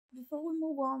before we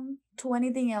move on to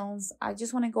anything else, I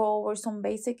just want to go over some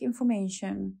basic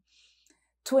information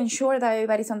to ensure that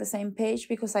everybody's on the same page,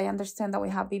 because I understand that we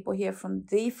have people here from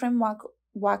different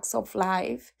walks of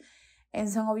life, and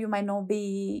some of you might not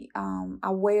be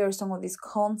aware of some of these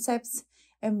concepts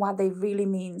and what they really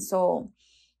mean. So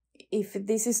if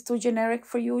this is too generic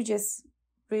for you, just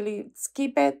really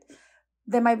skip it.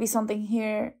 There might be something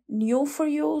here new for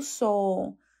you,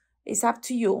 so it's up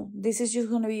to you. This is just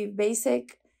going to be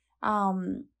basic.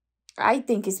 I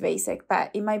think it's basic, but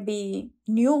it might be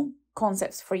new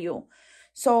concepts for you.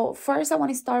 So first, I want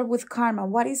to start with karma.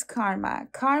 What is karma?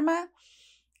 Karma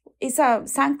is a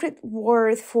Sanskrit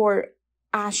word for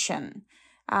action.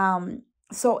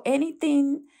 So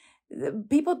anything,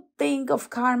 people think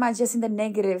of karma just in the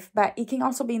negative, but it can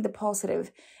also be in the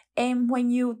positive. And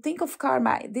when you think of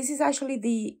karma, this is actually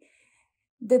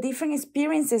the different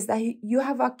experiences that you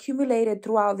have accumulated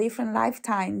throughout different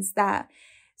lifetimes that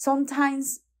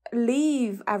sometimes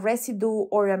leave a residue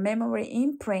or a memory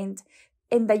imprint,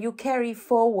 and that you carry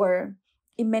forward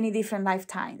in many different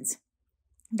lifetimes.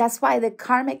 That's why the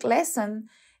karmic lesson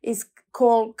is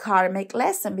called karmic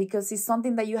lesson, because it's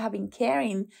something that you have been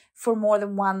carrying for more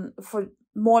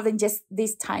than just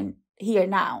this time here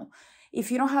now. If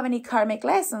you don't have any karmic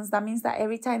lessons, that means that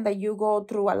every time that you go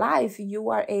through a life, you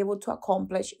are able to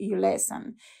accomplish your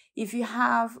lesson. If you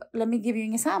have, let me give you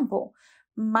an example.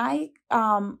 My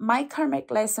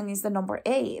karmic lesson is the number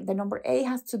 8. The number 8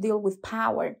 has to deal with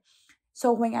power.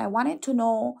 So when I wanted to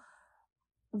know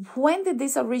when did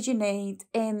this originate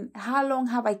and how long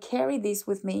have I carried this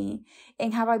with me,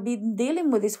 and have I been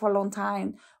dealing with this for a long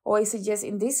time, or is it just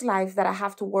in this life that I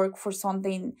have to work for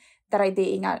something that I did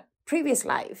in a previous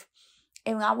life?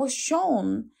 And I was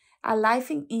shown a life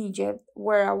in Egypt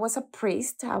where I was a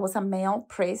priest. I was a male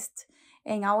priest,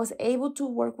 and I was able to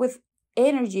work with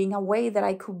energy in a way that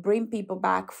I could bring people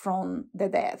back from the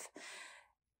death.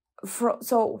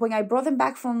 So when I brought them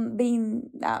back from being,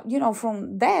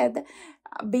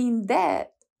 being dead,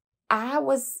 I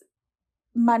was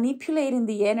manipulating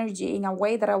the energy in a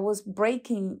way that I was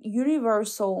breaking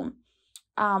universal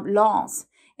laws.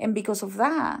 And because of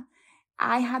that,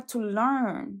 I had to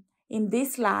learn in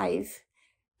this life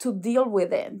to deal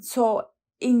with it. So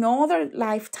in other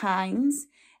lifetimes,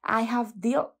 I have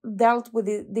dealt with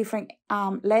the different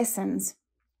lessons.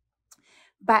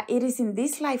 But it is in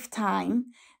this lifetime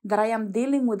that I am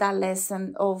dealing with that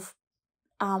lesson of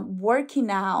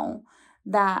working out,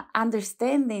 that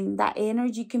understanding that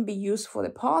energy can be used for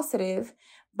the positive.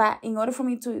 But in order for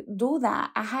me to do that,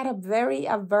 I had a very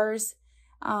adverse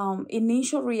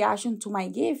initial reaction to my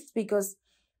gift, because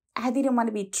I didn't want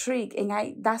to be tricked.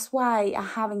 And that's why I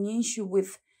have an issue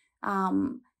with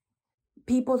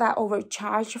people that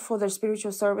overcharge for their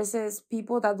spiritual services,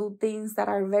 people that do things that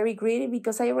are very greedy,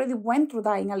 because I already went through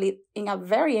that in a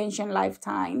very ancient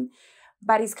lifetime,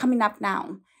 but it's coming up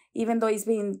now. Even though it's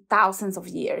been thousands of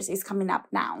years, it's coming up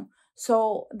now.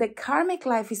 So the karmic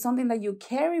life is something that you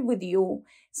carry with you.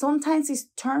 Sometimes it's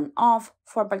turned off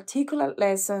for a particular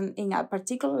lesson in a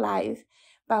particular life,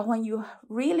 but when you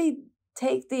really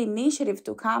take the initiative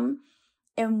to come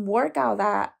and work out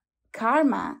that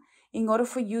karma in order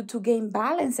for you to gain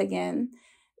balance again,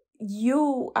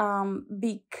 you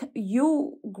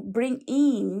bring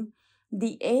in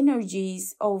the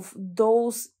energies of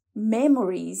those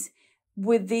memories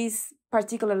with this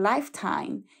particular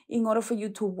lifetime in order for you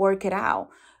to work it out.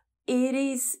 It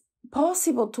is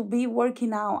possible to be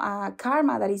working out a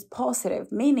karma that is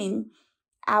positive, meaning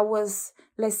let's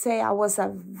say I was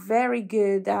a very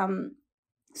good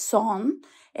son,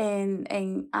 and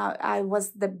I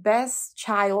was the best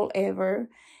child ever,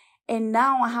 and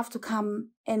now I have to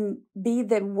come and be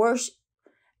the worst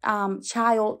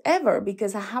child ever,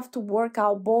 because I have to work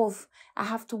out both. I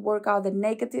have to work out the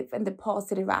negative and the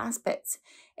positive aspects.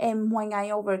 And when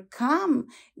I overcome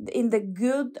in the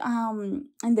good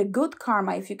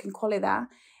karma, if you can call it that,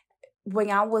 when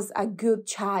I was a good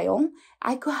child,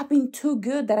 I could have been too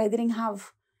good that I didn't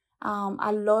have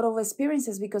a lot of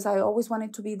experiences, because I always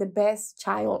wanted to be the best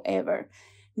child ever.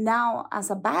 Now,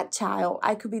 as a bad child,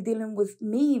 I could be dealing with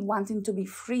me wanting to be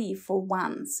free for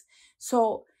once.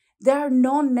 So there are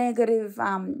no negative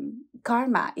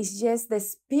karma. It's just the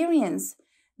experience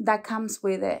that comes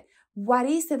with it. What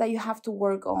is it that you have to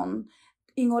work on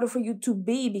in order for you to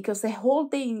be? Because the whole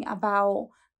thing about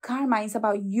karma is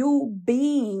about you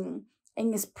being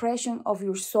an expression of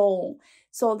your soul.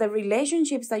 So the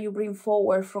relationships that you bring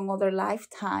forward from other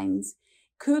lifetimes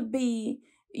could be,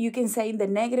 you can say, in the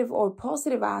negative or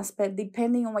positive aspect,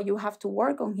 depending on what you have to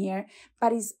work on here.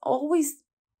 But it's always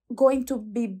going to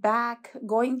be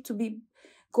going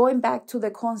back to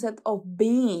the concept of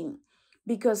being.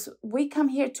 because we come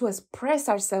here to express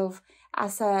ourselves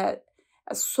as a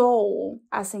soul,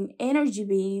 as an energy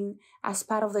being, as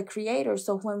part of the creator.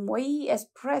 So when we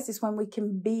express is when we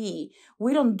can be.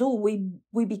 We don't do,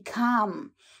 we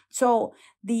become. So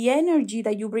the energy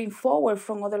that you bring forward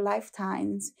from other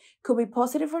lifetimes could be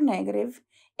positive or negative,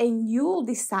 and you'll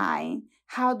decide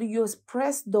how do you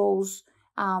express those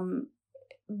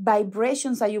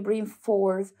vibrations that you bring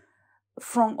forth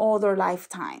from other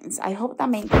lifetimes. I hope that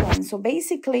makes sense. So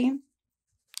basically,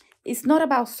 it's not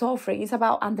about suffering, it's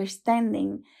about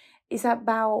understanding. It's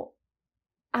about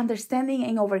understanding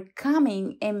and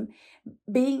overcoming and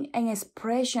being an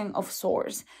expression of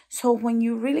source. So when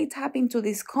you really tap into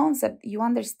this concept, you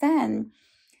understand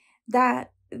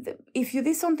that if you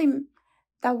did something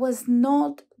that was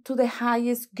not to the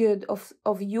highest good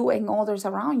of you and others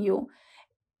around you,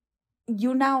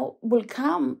 you now will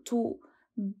come to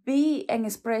be an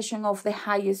expression of the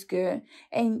highest good.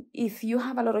 And if you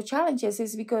have a lot of challenges,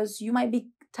 it's because you might be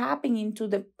tapping into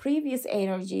the previous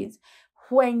energies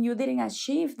when you didn't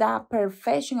achieve that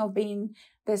perfection of being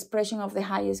the expression of the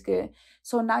highest good.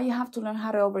 So now you have to learn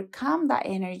how to overcome that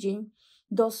energy,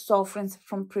 those sufferings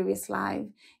from previous life,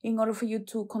 in order for you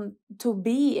to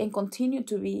be and continue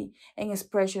to be an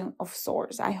expression of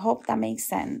source. I hope that makes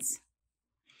sense.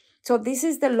 So this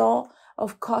is the law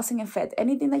of cause and effect.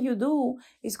 Anything that you do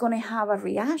is going to have a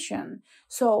reaction.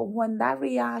 So when that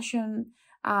reaction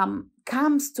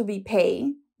comes to be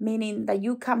paid, meaning that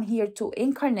you come here to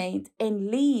incarnate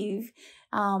and live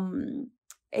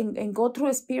and go through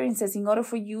experiences in order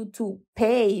for you to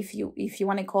pay, if you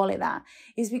want to call it that,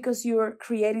 is because you're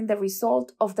creating the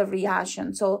result of the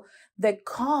reaction. So the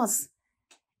cause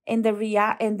and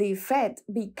the effect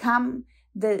become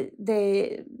the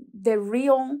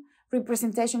real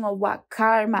representation of what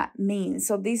karma means.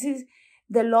 So this is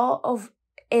the law of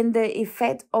and the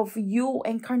effect of you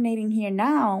incarnating here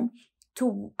now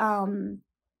to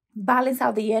balance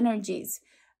out the energies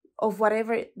of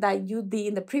whatever that you did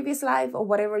in the previous life or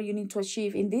whatever you need to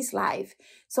achieve in this life.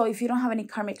 So if you don't have any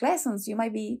karmic lessons, you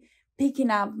might be picking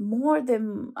up more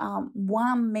than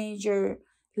one major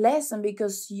lesson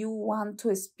because you want to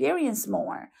experience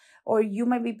more, or you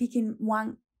might be picking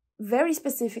one very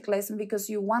specific lesson because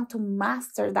you want to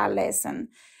master that lesson.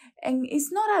 And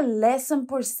it's not a lesson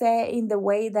per se in the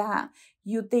way that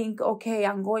you think, okay,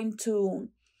 I'm going to,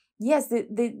 yes,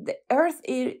 the earth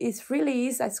is really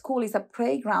is a school, is a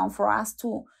playground for us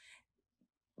to,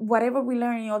 whatever we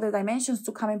learn in other dimensions,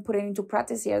 to come and put it into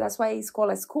practice here. That's why it's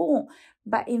called a school.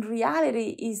 But in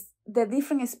reality, is the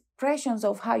different expressions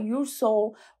of how your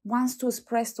soul wants to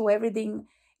express to everything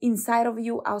inside of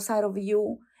you, outside of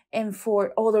you, and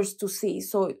for others to see.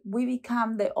 So we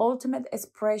become the ultimate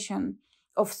expression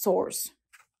of source.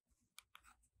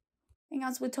 And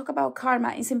as we talk about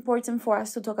karma, it's important for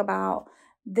us to talk about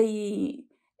the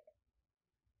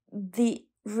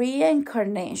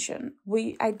reincarnation.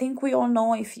 I think we all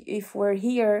know, if we're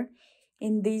here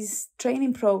in this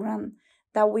training program,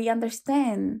 that we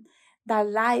understand that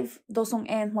life doesn't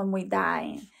end when we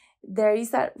die. There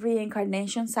is a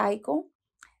reincarnation cycle.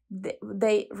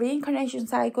 The reincarnation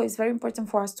cycle is very important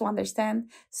for us to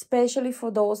understand, especially for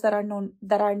those that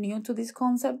are new to this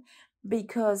concept,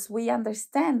 because we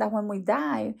understand that when we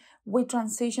die, we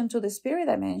transition to the spirit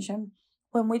dimension.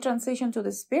 When we transition to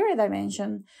the spirit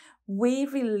dimension, we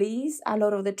release a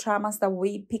lot of the traumas that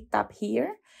we picked up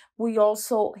here. We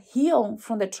also heal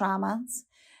from the traumas,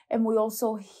 and we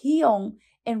also heal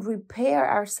and repair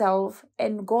ourselves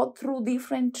and go through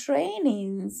different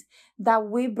trainings that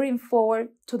we bring forward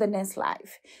to the next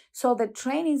life. So the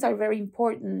trainings are very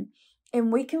important,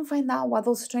 and we can find out what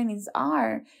those trainings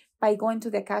are by going to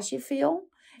the Akashic field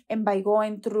and by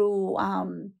going through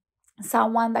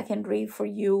someone that can read for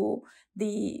you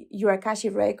your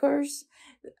Akashic records.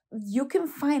 You can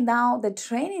find out the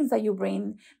trainings that you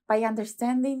bring by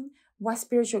understanding what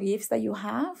spiritual gifts that you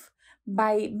have,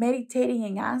 by meditating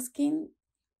and asking,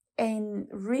 and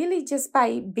really just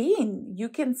by being. You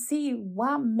can see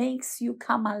what makes you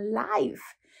come alive.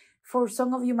 For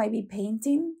some of you might be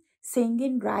painting,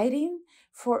 singing, writing.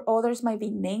 For others might be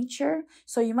nature.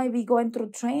 So you might be going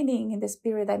through training in the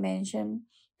spirit dimension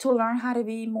to learn how to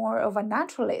be more of a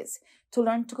naturalist, to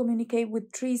learn to communicate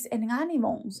with trees and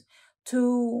animals,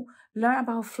 to learn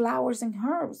about flowers and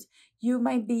herbs. You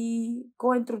might be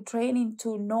going through training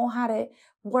to know how to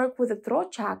work with the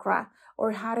throat chakra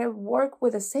or how to work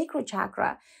with the sacral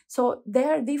chakra. So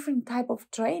there are different type of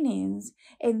trainings,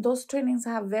 and those trainings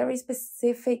have very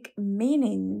specific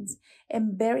meanings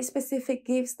and very specific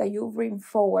gifts that you bring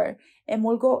forward. And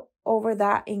we'll go over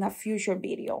that in a future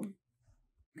video.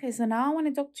 Okay, so now I want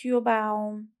to talk to you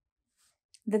about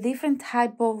the different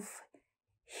type of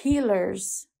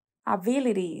healers,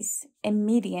 abilities, and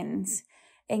mediums.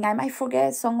 And I might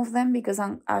forget some of them because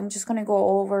I'm just going to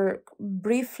go over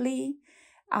briefly.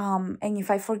 And if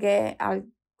I forget, I'll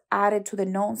add it to the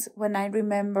notes when I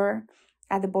remember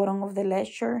at the bottom of the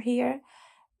lecture here.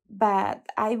 But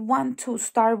I want to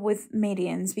start with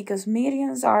mediums because the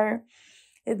medium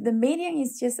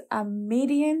is just a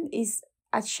medium, is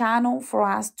a channel for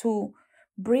us to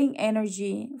bring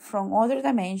energy from other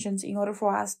dimensions in order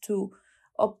for us to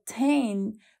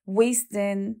obtain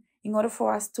wisdom, in order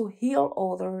for us to heal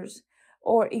others,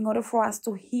 or in order for us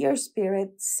to hear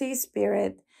spirit, see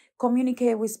spirit,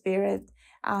 communicate with spirit,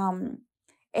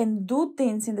 and do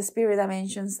things in the spirit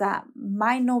dimensions that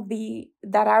might not be,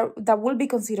 that will be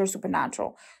considered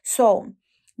supernatural. So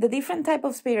the different type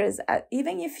of spirits,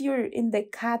 even if you're in the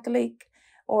Catholic,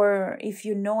 or if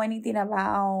you know anything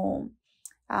about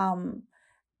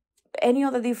any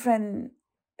of the different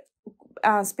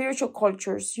spiritual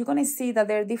cultures, you're going to see that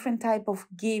there are different type of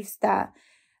gifts that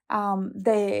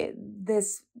the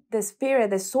spirit,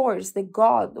 the source, the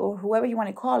God, or whoever you want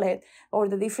to call it, or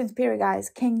the different spirit guides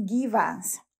can give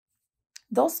us.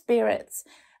 Those spirits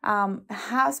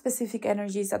have specific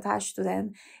energies attached to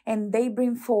them, and they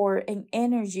bring forth an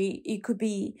energy. It could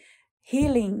be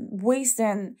healing,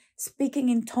 wisdom, speaking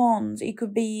in tongues. It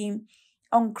could be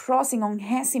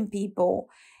enhancing people.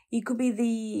 It could be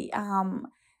the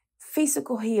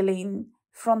physical healing,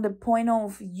 from the point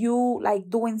of you like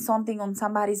doing something on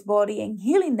somebody's body and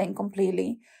healing them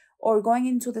completely, or going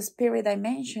into the spirit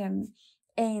dimension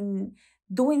and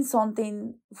doing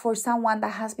something for someone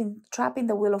that has been trapped in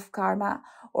the wheel of karma,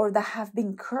 or that have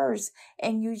been cursed,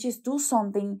 and you just do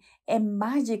something and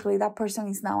magically that person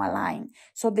is now aligned.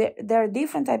 So there are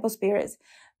different type of spirits,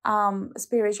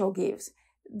 spiritual gifts.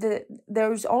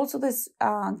 There's also this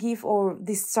gift or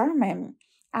discernment,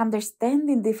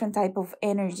 understanding different type of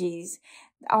energies.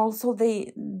 Also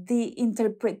the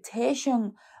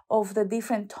interpretation of the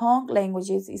different tongue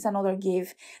languages is another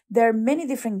gift. There are many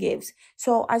different gifts.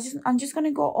 So I'm just going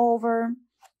to go over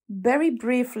very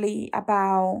briefly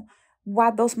about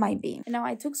what those might be. Now,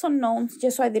 I took some notes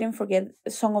just so I didn't forget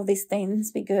some of these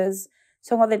things, because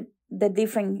some of the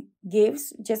different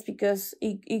gifts, just because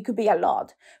it could be a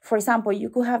lot. For example, you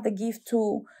could have the gift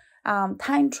to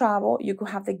time travel. You could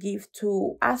have the gift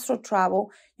to astral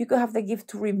travel. You could have the gift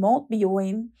to remote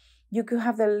viewing. You could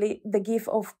have the gift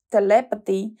of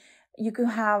telepathy. You could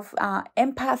have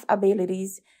empath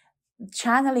abilities,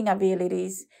 channeling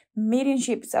abilities,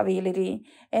 mediumships ability.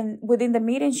 And within the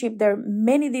mediumship, there are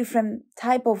many different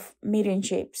type of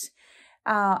mediumships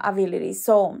abilities.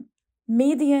 So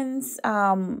mediums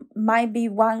might be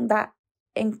one that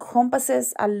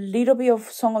encompasses a little bit of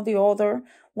some of the other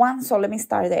ones. So let me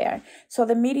start there. So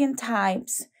the medium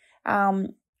types,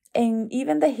 and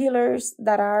even the healers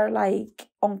that are like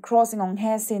on crossing, on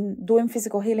hessing, doing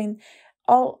physical healing,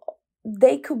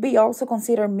 they could be also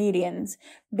considered mediums,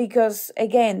 because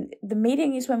again, the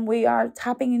medium is when we are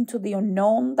tapping into the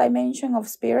unknown dimension of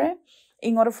spirit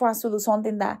in order for us to do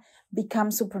something that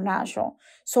becomes supernatural.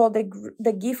 So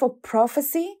the gift of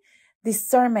prophecy,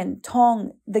 discernment,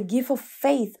 tongue, the gift of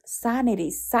faith, sanity,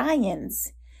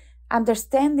 science,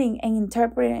 understanding and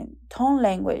interpreting tongue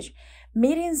language.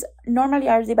 Mediums normally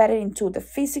are divided into the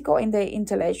physical and the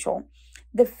intellectual.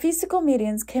 The physical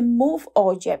mediums can move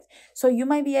objects. So you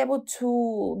might be able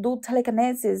to do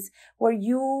telekinesis, where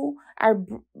you are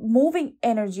moving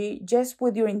energy just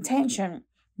with your intention,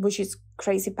 which is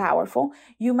crazy powerful.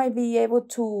 You might be able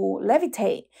to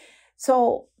levitate.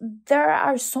 So there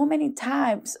are so many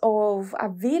types of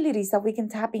abilities that we can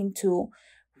tap into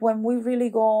when we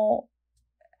really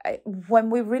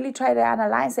try to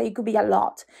analyze it. It could be a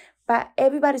lot, but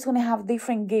everybody's going to have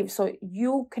different gifts. So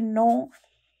you cannot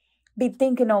be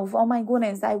thinking of, oh my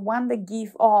goodness, I want the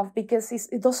gift of, because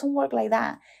it doesn't work like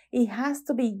that. It has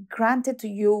to be granted to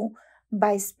you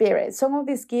by spirit. Some of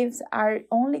these gifts are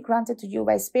only granted to you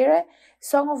by spirit.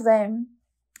 Some of them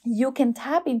you can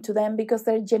tap into them because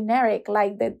they're generic,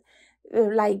 like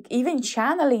even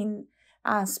channeling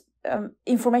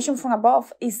information from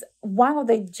above is one of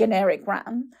the generic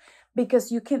one,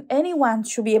 because anyone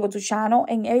should be able to channel,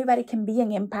 and everybody can be an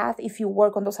empath if you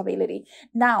work on those abilities.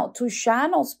 Now, to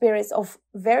channel spirits that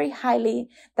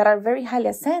are very highly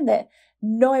ascended,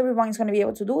 not everyone is going to be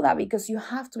able to do that, because you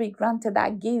have to be granted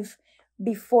that gift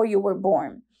before you were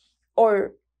born,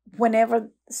 or whenever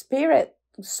spirit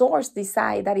source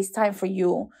decide that it's time for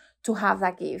you to have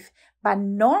that gift. But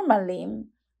normally,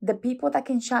 the people that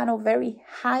can channel very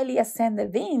highly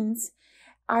ascended beings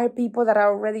are people that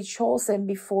are already chosen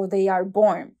before they are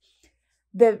born.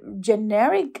 The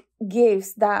generic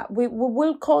gifts that we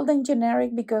will call them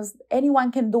generic because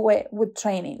anyone can do it with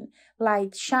training,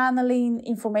 like channeling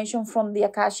information from the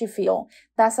Akashic field.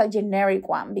 That's a generic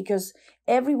one because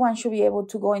everyone should be able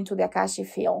to go into the Akashic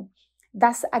field.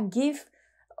 That's a gift,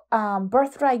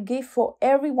 birthright gift for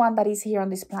everyone that is here on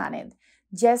this planet.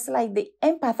 Just like the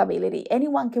empath ability,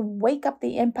 anyone can wake up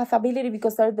the empath ability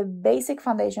because they're the basic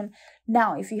foundation.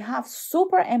 Now, if you have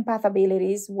super empath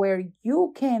abilities where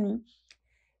you can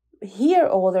hear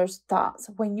others' thoughts,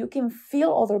 when you can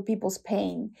feel other people's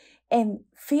pain and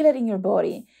feel it in your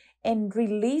body and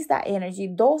release that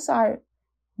energy, those are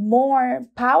more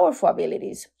powerful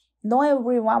abilities. Not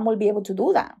everyone will be able to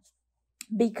do that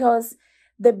because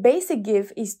the basic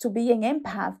gift is to be an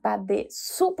empath, but the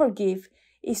super gift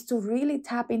is to really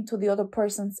tap into the other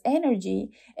person's energy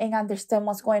and understand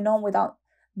what's going on without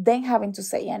them having to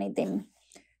say anything.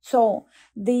 So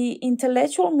the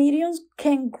intellectual mediums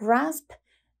can grasp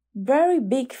very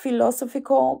big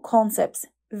philosophical concepts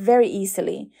very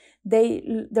easily.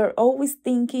 They're always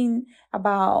thinking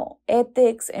about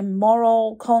ethics and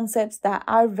moral concepts that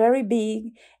are very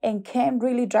big and can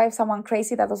really drive someone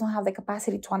crazy that doesn't have the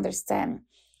capacity to understand.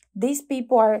 These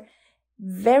people are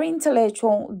very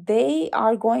intellectual. They're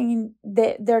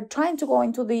trying to go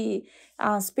into the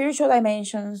spiritual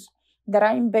dimensions that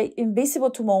are invisible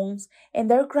to most,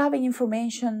 and they're grabbing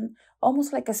information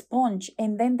almost like a sponge,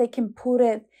 and then they can put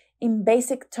it in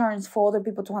basic terms for other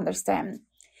people to understand.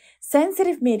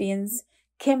 Sensitive mediums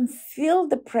can feel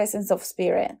the presence of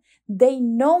spirit. They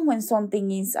know when something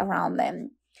is around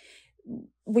them,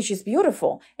 which is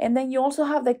beautiful. And then you also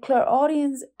have the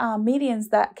clairaudience mediums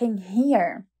that can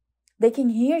hear. They can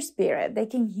hear spirit. They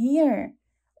can hear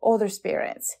other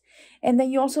spirits. And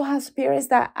then you also have spirits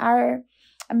that are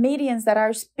mediums that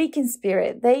are speaking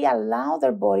spirit. They allow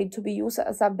their body to be used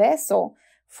as a vessel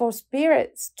for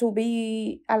spirits to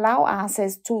be allow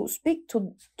access to speak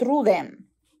through them.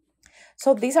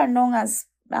 So these are known as,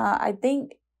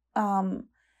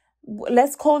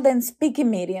 let's call them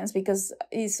speaking mediums, because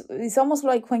it's almost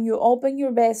like when you open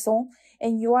your vessel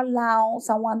and you allow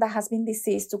someone that has been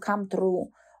deceased to come through.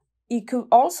 It could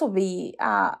also be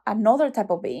another type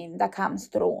of being that comes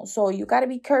through. So you got to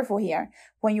be careful here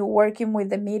when you're working with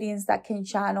the mediums that can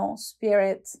channel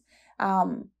spirits,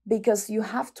 because you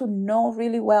have to know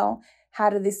really well how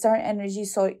to discern energy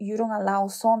so you don't allow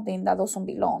something that doesn't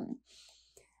belong.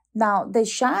 Now, the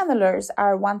channelers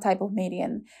are one type of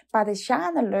medium, but the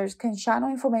channelers can channel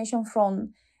information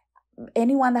from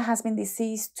anyone that has been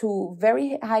deceased to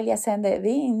very highly ascended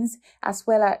beings, as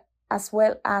well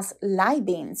as light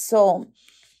beings. So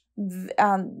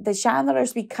the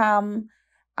channelers become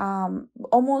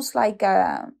almost like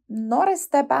not a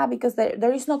step up, because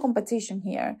there is no competition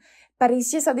here, but it's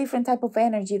just a different type of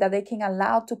energy that they can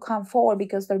allow to come forward,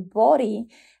 because their body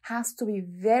has to be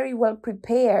very well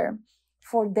prepared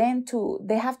for them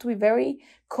they have to be very,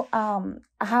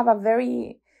 have a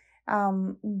very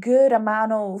good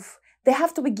amount of, they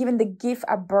have to be given the gift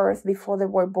at birth before they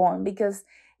were born, because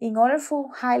in order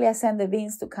for highly ascended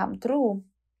beings to come through,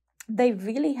 they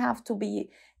really have to be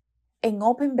an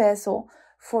open vessel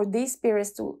for these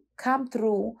spirits to come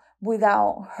through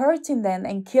without hurting them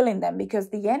and killing them, because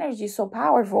the energy is so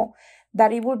powerful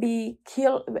that it will be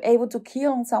able to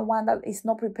kill someone that is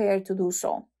not prepared to do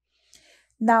so.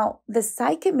 Now, the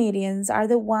psychic mediums are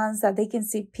the ones that they can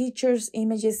see pictures,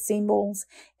 images, symbols,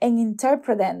 and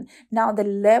interpret them. Now, the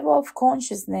level of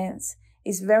consciousness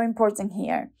is very important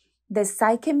here. The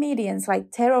psychic mediums,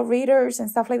 like tarot readers and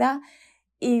stuff like that,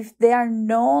 if they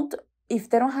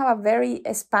don't have a very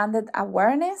expanded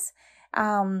awareness,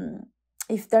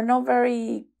 if they're not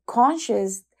very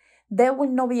conscious, they will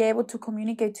not be able to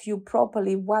communicate to you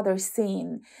properly what they're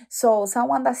seeing. So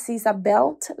someone that sees a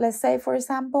belt, let's say, for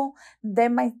example, they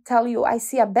might tell you, I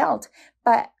see a belt,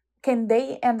 but can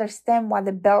they understand what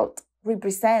the belt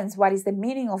represents? What is the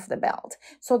meaning of the belt?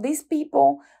 So these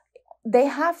people, they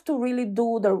have to really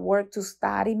do their work to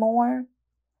study more,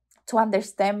 to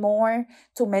understand more,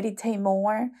 to meditate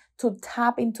more, to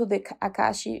tap into the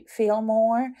Akashic field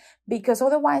more, because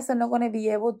otherwise they're not going to be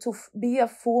able to be a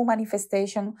full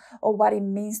manifestation of what it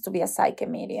means to be a psychic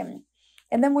medium.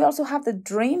 And then we also have the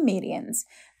dream mediums.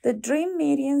 The dream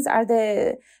mediums are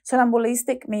the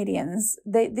somnambulistic mediums.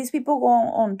 These people go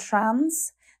on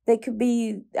trance. They could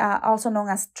be also known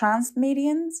as trance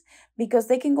mediums, because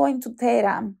they can go into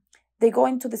theta. They go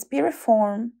into the spirit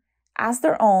form as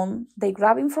their own. They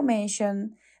grab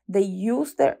information. They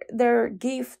use their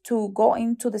gift to go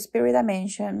into the spirit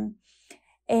dimension,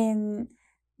 and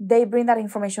they bring that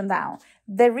information down.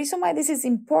 The reason why this is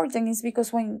important is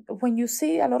because when you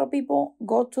see a lot of people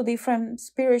go to different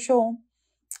spiritual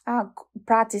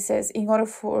practices in order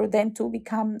for them to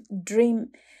become dream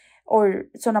or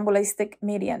somnambulistic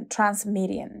medium, trance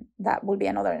medium. That would be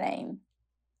another name.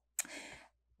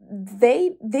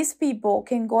 These people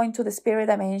can go into the spirit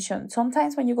dimension.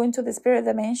 Sometimes when you go into the spirit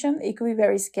dimension, it could be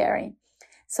very scary.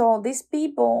 So these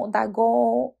people that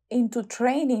go into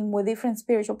training with different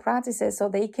spiritual practices, so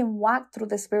they can walk through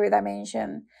the spirit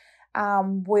dimension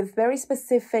with very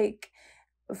specific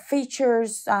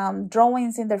features,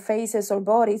 drawings in their faces or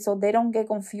bodies, so they don't get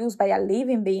confused by a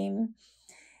living being.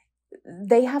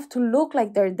 They have to look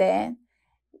like they're dead.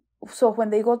 So when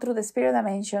they go through the spirit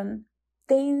dimension,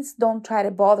 things don't try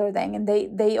to bother them, and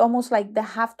they almost like they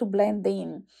have to blend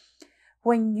in.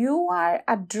 When you are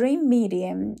a dream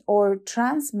medium or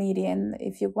trance medium,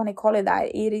 if you want to call it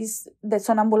that, it is the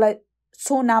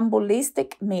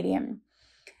somnambulistic medium.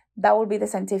 That would be the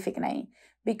scientific name.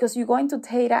 Because you go into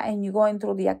theta and you go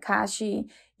into the Akashi,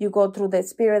 you go through the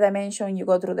spirit dimension, you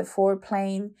go through the fourth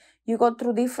plane, you go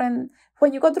through different...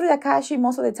 When you go through the Akashi,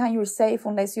 most of the time you're safe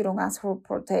unless you don't ask for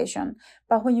protection.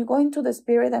 But when you go into the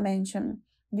spirit dimension,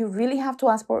 you really have to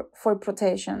ask for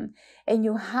protection. And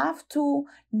you have to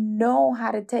know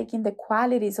how to take in the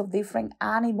qualities of different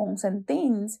animals and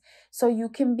things so you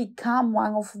can become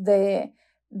one of the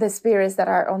spirits that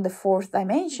are on the fourth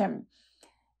dimension.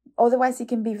 Otherwise, it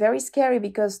can be very scary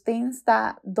because things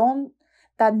that know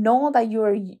that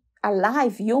you're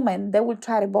alive, human, they will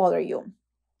try to bother you.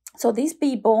 So these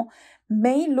people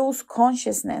may lose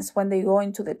consciousness when they go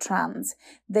into the trance.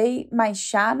 They might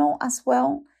channel as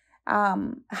well,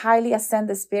 highly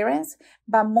ascended spirits,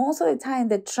 but most of the time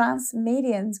the trance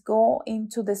mediums go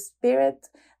into the spirit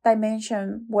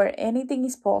dimension where anything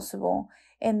is possible,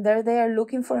 and they're there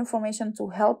looking for information to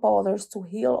help others, to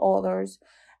heal others,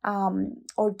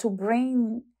 or to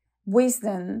bring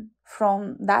wisdom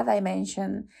from that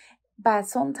dimension. But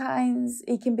sometimes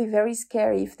it can be very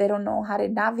scary if they don't know how to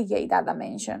navigate that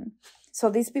dimension. So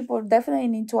these people definitely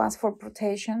need to ask for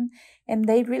protection, and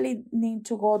they really need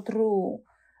to go through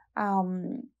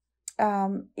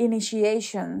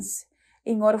initiations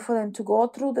in order for them to go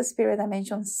through the spirit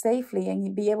dimension safely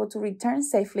and be able to return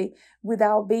safely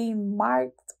without being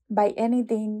marked by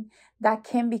anything that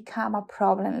can become a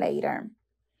problem later.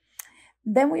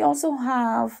 Then we also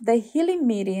have the healing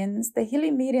mediums. The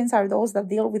healing mediums are those that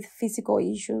deal with physical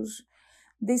issues.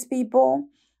 These people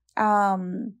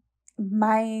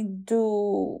might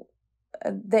do...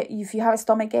 if you have a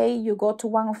stomach ache, you go to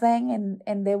one of them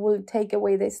and they will take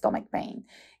away the stomach pain.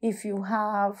 If you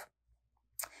have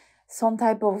some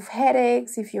type of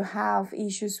headaches, if you have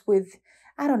issues with,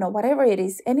 I don't know, whatever it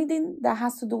is, anything that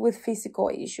has to do with physical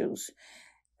issues,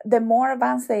 the more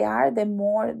advanced they are, the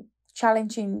more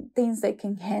challenging things they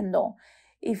can handle.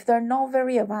 If they're not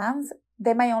very advanced,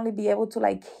 they might only be able to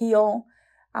like heal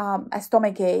a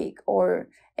stomach ache or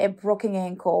a broken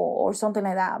ankle or something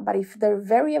like that. But if they're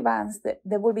very advanced,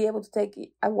 they will be able to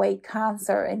take away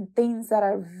cancer and things that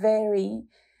are very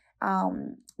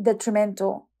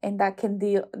detrimental, and that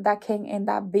can end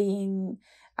up being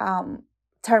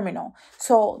terminal.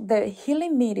 So the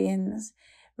healing mediums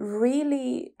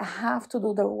really have to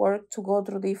do their work to go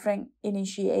through different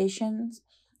initiations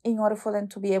in order for them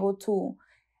to be able to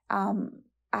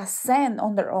ascend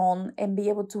on their own and be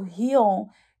able to heal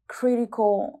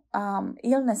critical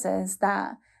illnesses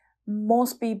that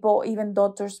most people, even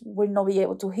doctors, will not be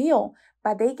able to heal,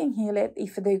 but they can heal it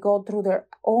if they go through their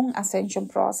own ascension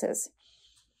process.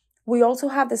 We also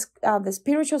have the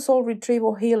spiritual soul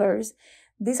retrieval healers.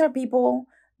 These are people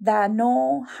that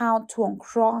know how to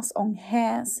uncross on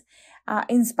heads.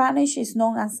 In Spanish, it's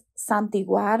known as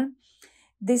santiguar.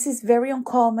 This is very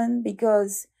uncommon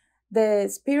because the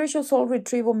spiritual soul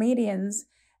retrieval mediums,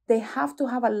 they have to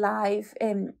have a life,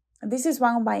 and this is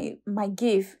one of my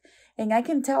gift. And I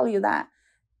can tell you that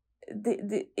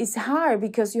it's hard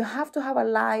because you have to have a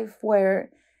life where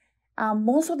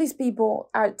most of these people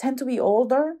tend to be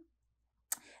older.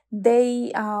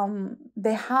 They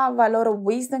have a lot of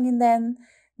wisdom in them.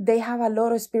 They have a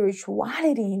lot of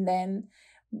spirituality in them,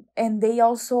 and they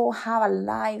also have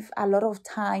a lot of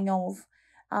time of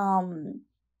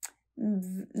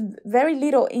very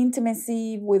little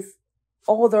intimacy with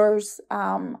others.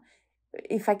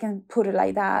 If I can put it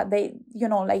like that, they,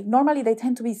 like normally they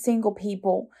tend to be single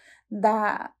people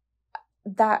that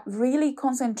really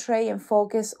concentrate and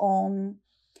focus on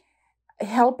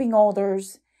helping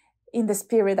others in the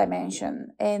spirit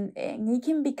dimension. And it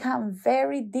can become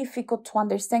very difficult to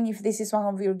understand if this is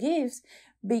one of your gifts,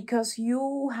 because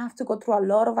you have to go through a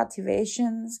lot of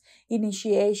activations,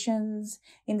 initiations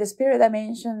in the spirit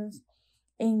dimensions,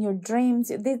 in your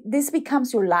dreams. This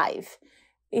becomes your life.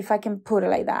 if I can put it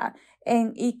like that.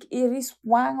 And it is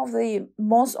one of the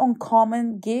most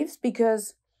uncommon gifts,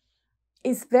 because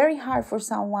it's very hard for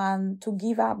someone to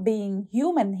give up being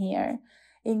human here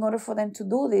in order for them to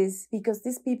do this, because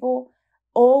these people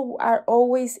all are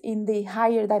always in the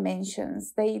higher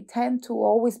dimensions. They tend to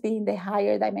always be in the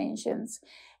higher dimensions.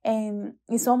 And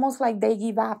it's almost like they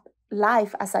give up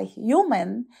life as a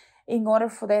human in order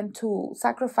for them to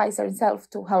sacrifice themselves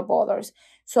to help others.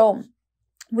 So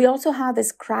we also have the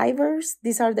scribers.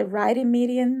 These are the writing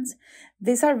mediums.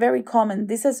 These are very common.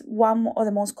 This is one of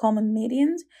the most common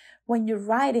mediums. When you're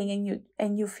writing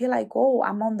and you feel like, oh,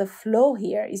 I'm on the flow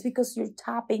here, it's because you're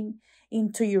tapping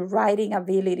into your writing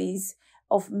abilities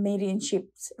of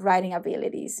mediumship's writing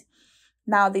abilities.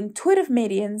 Now, the intuitive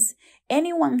mediums,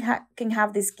 anyone can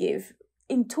have this gift.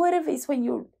 Intuitive is when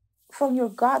you, from your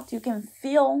gut, you can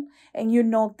feel and you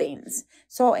know things.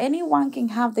 So anyone can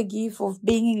have the gift of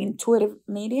being an intuitive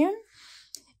medium.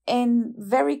 And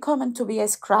very common to be a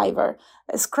scriber.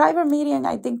 A scriber medium,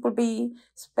 I think, would be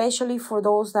especially for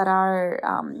those that are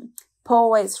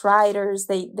poets, writers.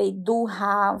 They do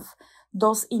have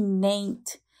those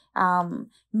innate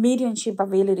mediumship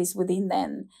abilities within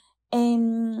them.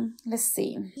 And let's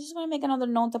see. I just want to make another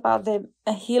note about the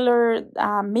healer,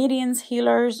 mediums,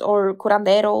 healers, or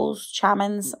curanderos,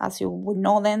 shamans, as you would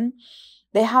know them.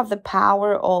 They have the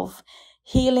power of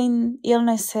healing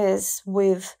illnesses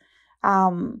with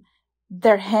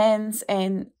their hands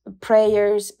and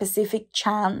prayers, specific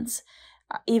chants,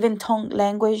 even tongue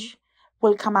language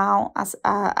will come out as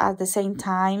at the same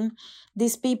time.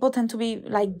 These people tend to be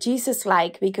like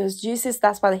Jesus-like, because Jesus,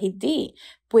 that's what he did.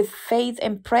 With faith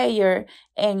and prayer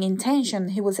and intention,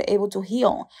 he was able to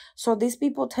heal. So these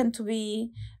people tend to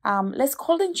be, let's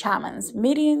call them shamans,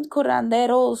 medium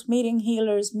curanderos, medium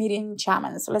healers, medium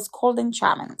shamans. Let's call them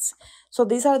shamans. So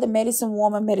these are the medicine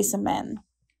woman, medicine man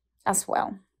as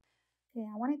well. Okay,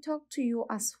 I want to talk to you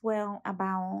as well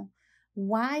about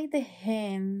why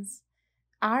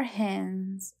our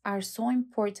hands are so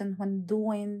important when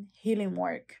doing healing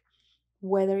work,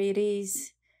 whether it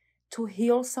is to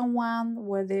heal someone,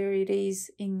 whether it is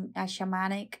in a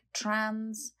shamanic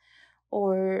trance,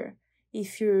 or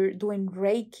if you're doing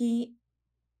Reiki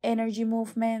energy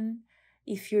movement,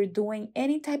 if you're doing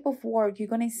any type of work, you're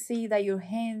going to see that your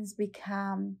hands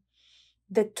become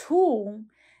the tool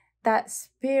that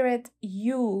spirit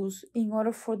use in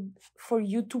order for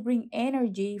you to bring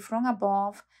energy from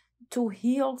above to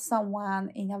heal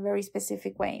someone in a very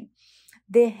specific way.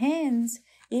 The hands,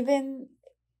 even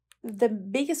the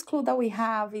biggest clue that we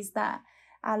have is that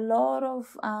a lot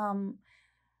of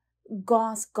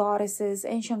goddesses,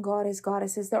 ancient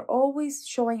goddesses, they're always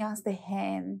showing us the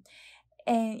hand.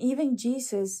 And even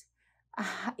Jesus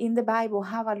in the Bible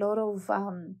have a lot of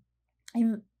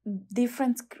in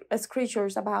different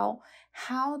scriptures about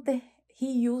how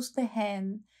he used the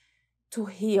hand to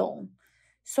heal.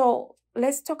 So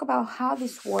let's talk about how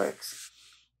this works.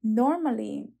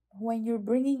 Normally, when you're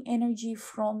bringing energy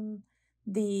from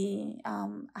the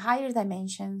higher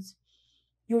dimensions,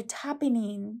 you're tapping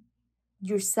in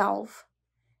yourself,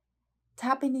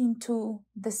 tapping into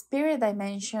the spirit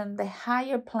dimension, the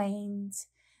higher planes,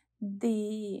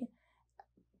 the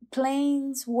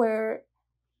planes where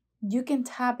you can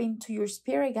tap into your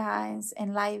spirit guides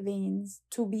and light beings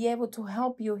to be able to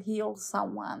help you heal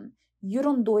someone. You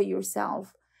don't do it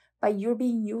yourself, but you're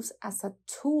being used as a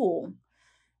tool.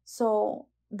 So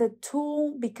the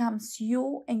tool becomes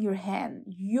you and your hand.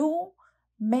 You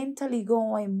mentally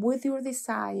going with your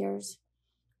desires,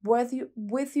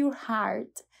 with your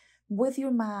heart, with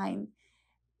your mind,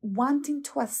 wanting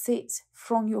to assist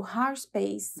from your heart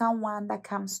space someone that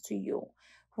comes to you.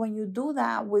 When you do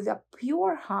that with a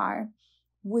pure heart,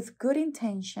 with good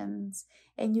intentions,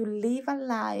 and you live a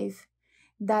life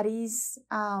that is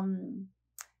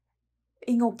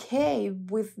in okay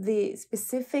with the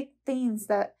specific things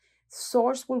that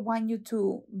source will want you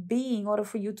to be in order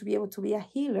for you to be able to be a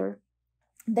healer,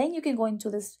 then you can go into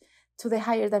the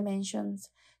higher dimensions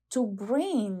to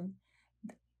bring.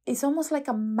 It's almost like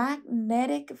a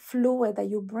magnetic fluid that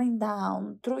you bring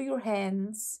down through your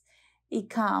hands. It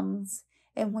comes,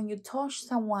 and when you touch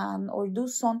someone or do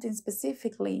something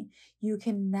specifically, you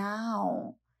can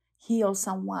now heal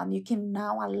someone. You can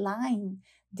now align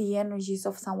the energies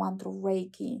of someone through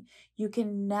Reiki. You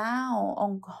can now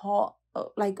uncross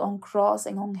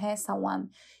and unhead someone.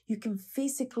 You can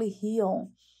physically heal.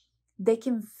 They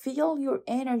can feel your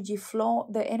energy flow,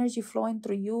 the energy flowing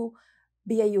through you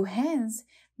via your hands,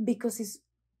 because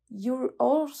you're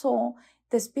also,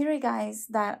 the spirit guides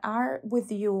that are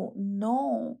with you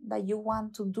know that you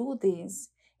want to do this,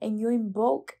 and you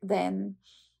invoke them,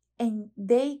 and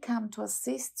they come to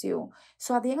assist you.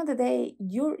 So at the end of the day,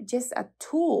 you're just a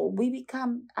tool. We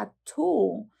become a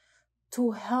tool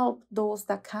to help those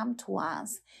that come to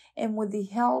us. And with the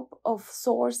help of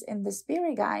Source and the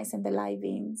spirit guides and the light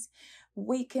beings,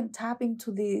 we can tap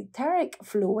into the etheric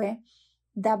fluid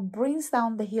that brings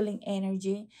down the healing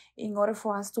energy in order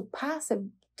for us to pass it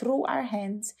through our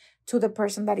hands to the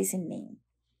person that is in need.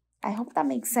 I hope that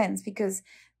makes sense, because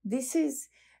this is,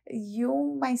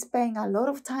 you might spend a lot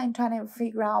of time trying to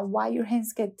figure out why your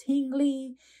hands get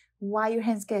tingly, why your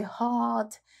hands get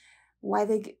hot, why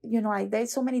they, like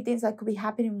there's so many things that could be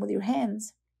happening with your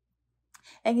hands.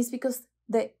 And it's because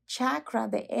the chakra,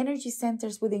 the energy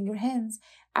centers within your hands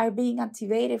are being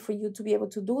activated for you to be able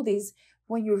to do this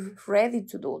when you're ready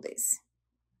to do this.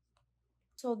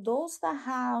 So those that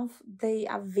have the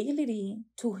ability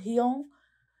to heal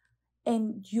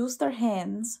and use their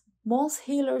hands, most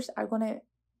healers are going to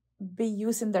be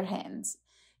using their hands.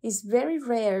 It's very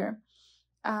rare,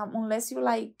 unless you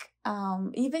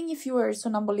even if you are a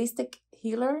somnambulistic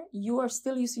healer, you are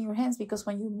still using your hands, because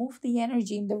when you move the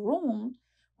energy in the room,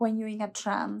 when you're in a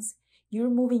trance, you're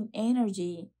moving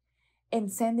energy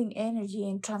and sending energy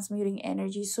and transmuting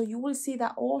energy. So you will see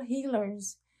that all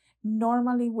healers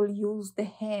normally will use the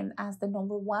hand as the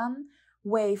number one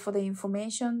way for the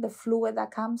information, the fluid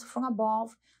that comes from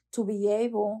above, to be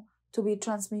able to be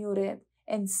transmuted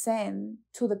and sent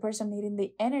to the person needing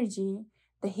the energy,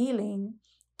 the healing,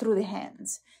 through the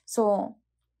hands. So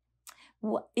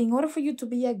in order for you to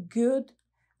be a good,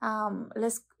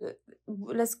 let's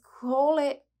call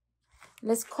it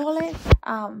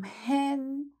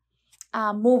hand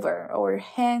mover or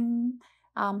hand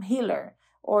healer,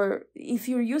 or if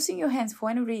you're using your hands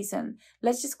for any reason,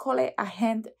 let's just call it a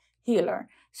hand healer.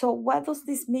 So what does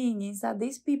this mean is that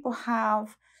these people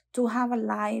have to have a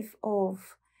life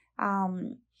of,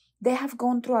 they have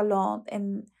gone through a lot,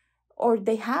 or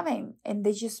they haven't, and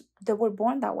they were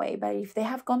born that way. But if they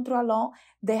have gone through a lot,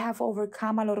 they have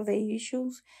overcome a lot of the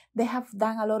issues. They have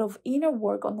done a lot of inner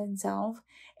work on themselves.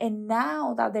 And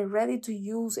now that they're ready to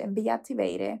use and be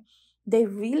activated, they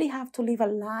really have to live a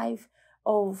life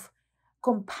of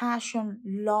compassion,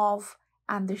 love,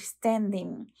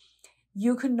 understanding.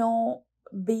 You cannot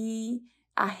be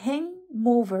a hand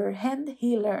mover, hand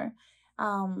healer.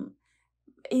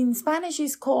 In Spanish,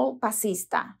 it's called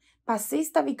pasista.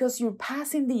 Pasista because you're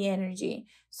passing the energy.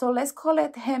 So let's call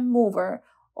it hand mover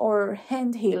or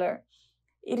hand healer.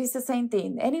 It is the same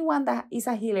thing. Anyone that is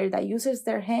a healer that uses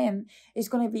their hand is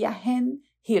going to be a hand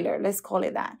healer. Let's call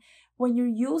it that. When you're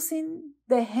using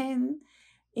the hand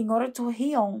in order to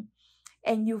heal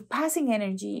and you're passing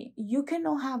energy, you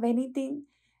cannot have anything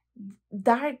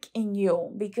dark in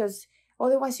you, because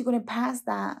otherwise you're going to pass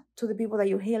that to the people that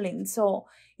you're healing. So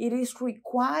it is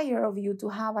required of you to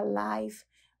have a life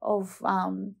of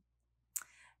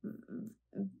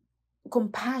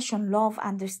compassion, love,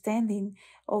 understanding,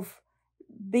 of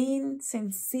being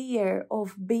sincere,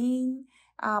 of being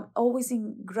always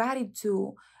in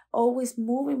gratitude, always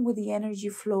moving with the energy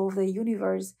flow of the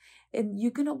universe. And you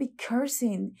cannot be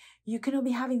cursing. You cannot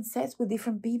be having sex with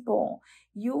different people.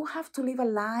 You have to live a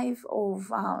life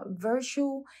of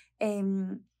virtue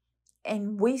and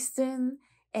wisdom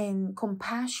and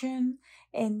compassion.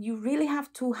 And you really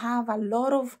have to have a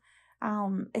lot of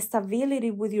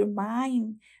stability with your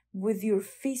mind, with your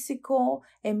physical,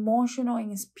 emotional,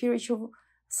 and spiritual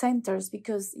centers,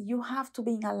 because you have to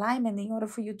be in alignment in order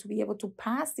for you to be able to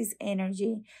pass this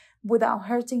energy without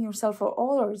hurting yourself or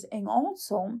others. And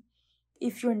also,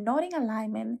 if you're not in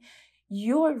alignment,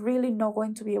 you are really not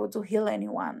going to be able to heal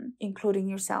anyone, including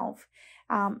yourself.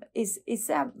 It's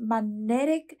a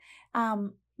magnetic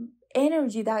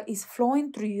energy that is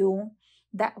flowing through you,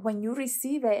 that when you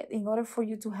receive it, in order for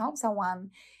you to help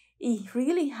someone, it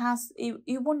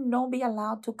will not be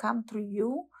allowed to come through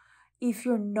you if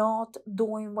you're not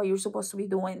doing what you're supposed to be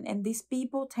doing. And these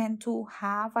people tend to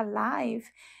have a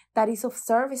life that is of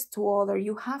service to others.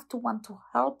 You have to want to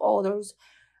help others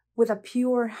with a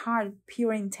pure heart,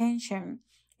 pure intention.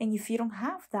 And if you don't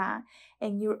have that,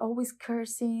 and you're always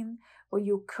cursing, or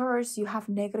you curse, you have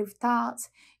negative thoughts,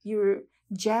 you're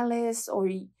jealous, or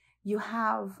you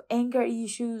have anger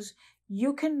issues,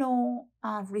 you cannot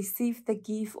receive the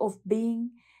gift of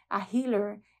being a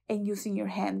healer and using your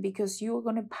hand, because you're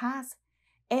going to pass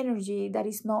energy that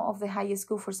is not of the highest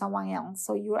good for someone else.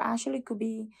 So you actually it could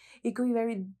be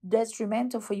very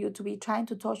detrimental for you to be trying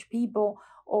to touch people,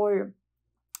 or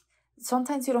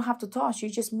sometimes you don't have to touch. You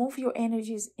just move your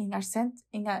energies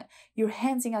your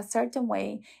hands in a certain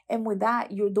way, and with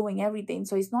that you're doing everything.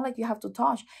 So it's not like you have to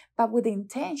touch, but with the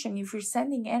intention. If you're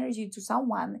sending energy to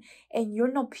someone and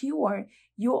you're not pure,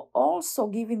 you're also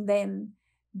giving them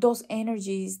those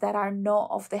energies that are not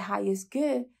of the highest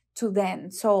good to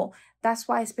them. So that's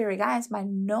why spirit guides might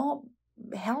not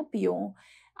help you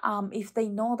if they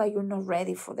know that you're not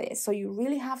ready for this. So you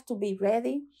really have to be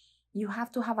ready. You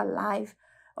have to have a life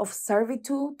of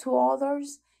servitude to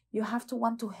others. You have to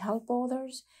want to help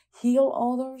others, heal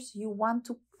others. You want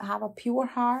to have a pure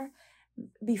heart.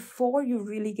 Before you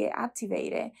really get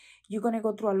activated, you're going to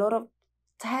go through a lot of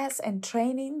tests and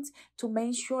trainings to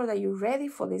make sure that you're ready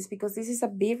for this, because this is a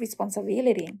big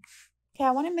responsibility. Okay,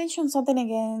 I want to mention something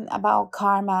again about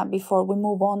karma before we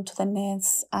move on to the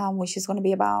next, which is going to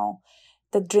be about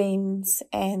the dreams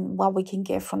and what we can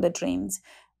get from the dreams.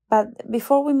 But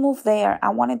before we move there, I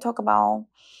want to talk about,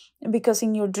 because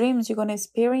in your dreams, you're going to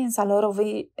experience a lot of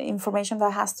information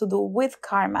that has to do with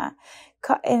karma.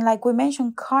 And like we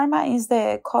mentioned, karma is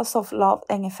the cause of love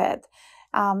and effect.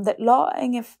 The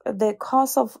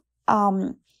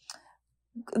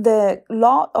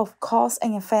law of cause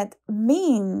and effect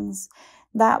means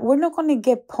that we're not going to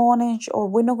get punished or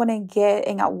we're not going to get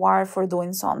an award for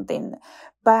doing something.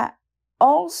 But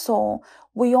also,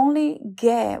 we only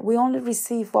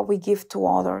receive what we give to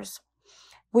others.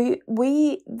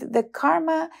 The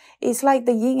karma is like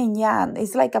the yin and yang.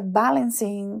 It's like a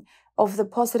balancing of the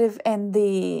positive and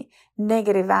the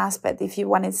negative aspect, if you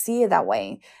want to see it that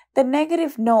way. The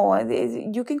negative, no,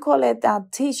 you can call it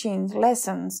teachings,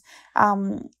 lessons,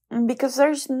 because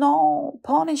there's no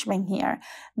punishment here.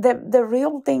 The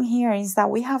real thing here is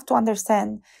that we have to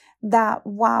understand that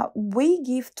what we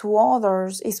give to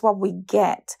others is what we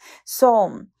get.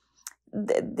 So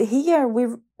here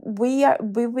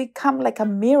we become like a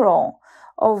mirror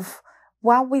of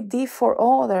what we did for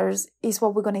others is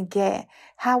what we're going to get.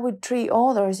 How we treat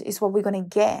others is what we're going to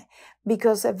get,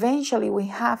 because eventually we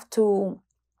have to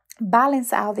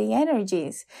balance out the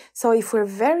energies. So if we're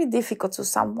very difficult to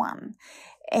someone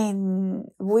and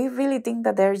we really think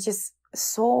that they're just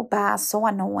so bad, so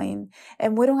annoying,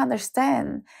 and we don't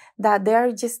understand that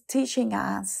they're just teaching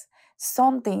us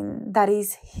something that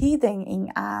is hidden in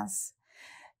us,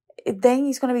 then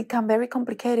it's going to become very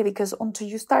complicated, because until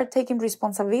you start taking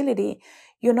responsibility,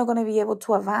 you're not going to be able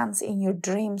to advance in your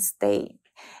dream state,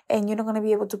 and you're not going to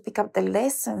be able to pick up the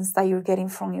lessons that you're getting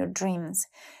from your dreams.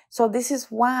 So this is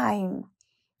why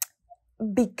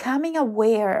becoming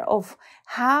aware of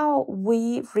how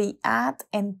we react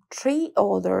and treat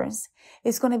others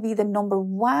is going to be the number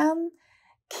one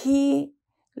key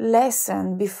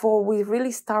lesson before we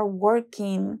really start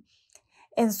working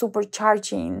and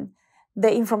supercharging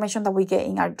the information that we get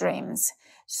in our dreams.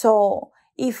 So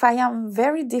if I am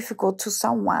very difficult to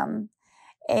someone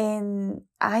and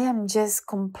I am just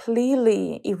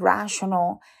completely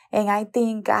irrational and I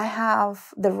think I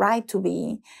have the right to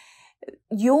be,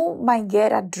 you might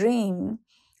get a dream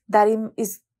that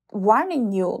is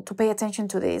warning you to pay attention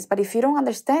to this. But if you don't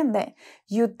understand it,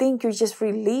 you think you're just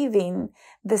reliving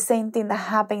the same thing that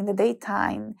happened in the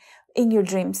daytime in your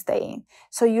dream state.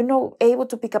 So you're not able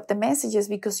to pick up the messages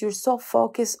because you're so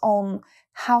focused on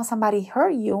how somebody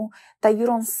hurt you that you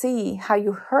don't see how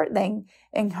you hurt them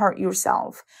and hurt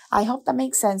yourself. I hope that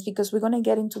makes sense, because we're going to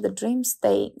get into the dream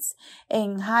states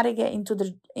and how to get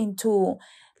into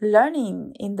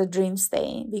learning in the dream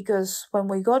state, because when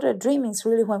we go to a dream, it's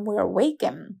really when we're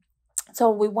awakened. So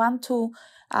we want to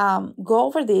go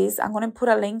over this. I'm going to put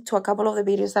a link to a couple of the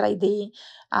videos that I did,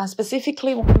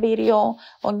 specifically one video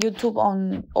on YouTube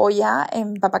on Oya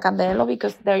and Papa Candelo,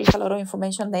 because there is a lot of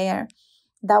information there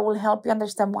that will help you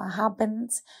understand what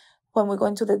happens when we go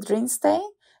into the dream state.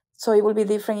 So it will be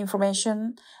different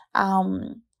information.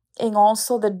 And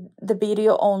also the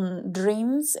video on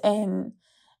dreams and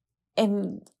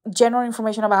general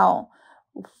information about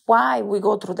why we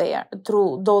go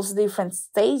through those different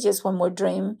stages when we're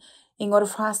dreaming, in order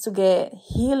for us to get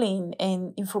healing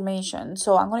and information.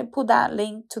 So I'm going to put that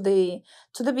link to the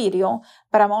video,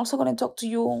 but I'm also going to talk to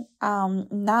you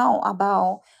now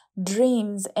about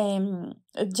dreams and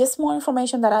just more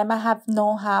information that I might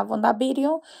not have on that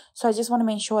video. So I just want to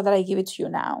make sure that I give it to you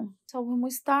now. So when we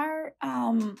start,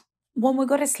 when we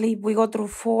go to sleep, we go through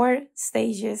 4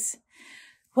 stages.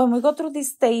 When we go through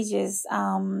these stages,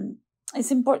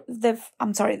 it's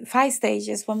important. 5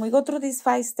 stages. When we go through these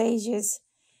 5 stages,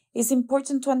 it's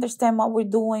important to understand what we're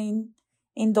doing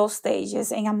in those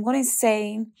stages. And I'm going to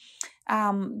say,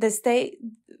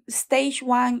 stage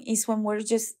 1 is when we're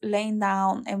just laying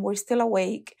down and we're still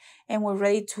awake and we're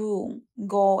ready to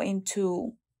go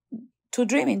into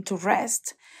dreaming, to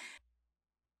rest.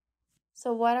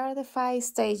 So what are the 5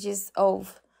 stages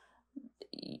of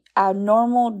a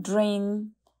normal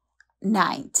dream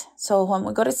night? So when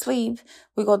we go to sleep,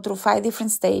 we go through 5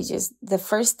 different stages. The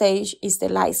first stage is the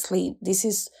light sleep. This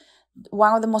is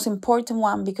one of the most important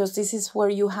one, because this is where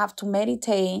you have to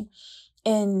meditate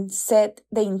and set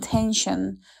the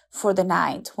intention for the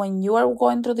night. When you are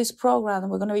going through this program,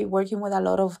 we're going to be working with a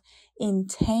lot of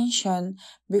intention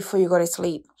before you go to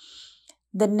sleep.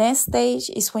 The next stage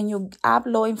is when you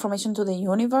upload information to the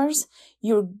universe.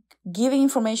 You're giving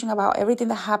information about everything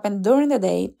that happened during the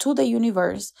day to the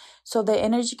universe, so the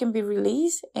energy can be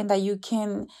released and that you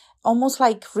can almost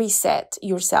like reset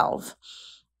yourself.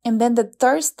 And then the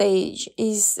third stage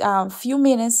is a few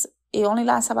minutes. It only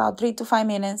lasts about 3 to 5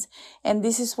 minutes. And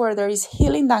this is where there is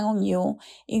healing done on you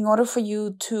in order for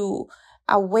you to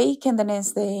awaken the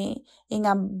next day in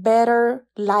a better,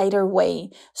 lighter way.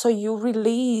 So you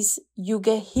release, you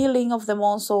get healing of the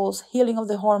muscles, healing of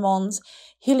the hormones,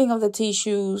 healing of the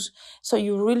tissues. So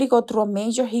you really go through a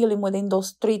major healing within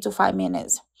those 3 to 5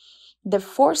 minutes. The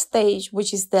fourth stage,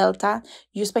 which is Delta,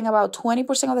 you spend about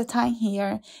 20% of the time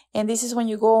here. And this is when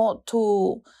you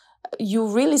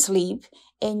really sleep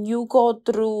and you go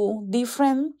through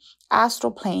different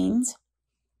astral planes,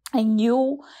 and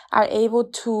you are able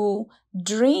to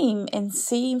dream and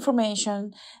see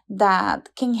information that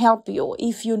can help you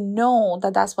if you know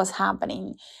that that's what's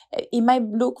happening. It might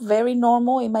look very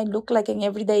normal. It might look like an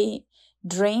everyday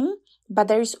dream, but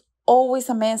there is always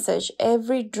a message.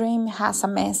 Every dream has a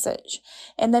message.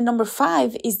 And then number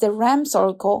 5 is the REM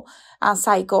cycle.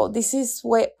 This is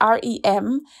where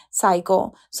REM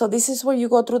cycle. So this is where you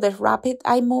go through the rapid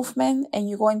eye movement and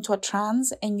you go into a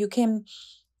trance, and you can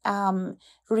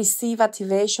receive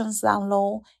activations down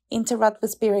low, interact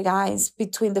with spirit guides.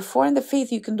 Between the 4th and the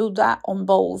 5th, you can do that on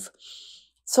both.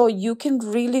 So you can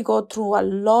really go through a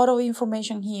lot of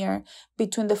information here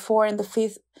between the 4th and the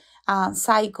 5th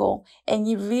cycle. And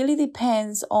it really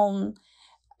depends on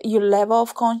your level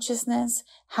of consciousness,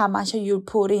 how much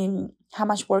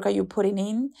work are you putting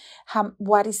in,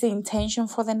 what is the intention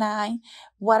for the night,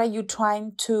 what are you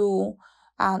trying to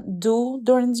do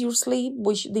during your sleep,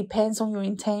 which depends on your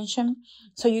intention.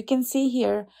 So you can see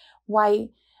here why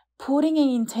putting an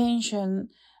intention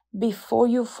before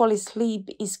you fall asleep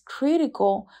is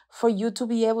critical for you to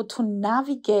be able to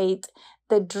navigate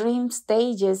the dream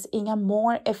stages in a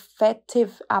more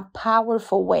effective,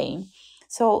 powerful way.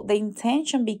 So the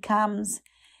intention becomes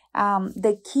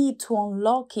the key to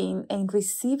unlocking and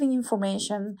receiving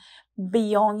information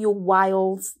beyond your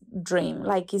wild dream.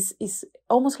 Like it's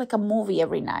almost like a movie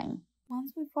every night.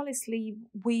 Once we fall asleep,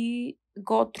 we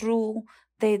go through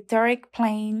the etheric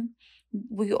plane.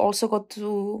 We also go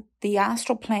to the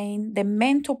astral plane, the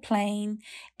mental plane,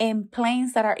 and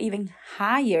planes that are even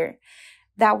higher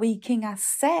that we can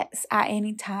access at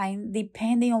any time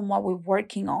depending on what we're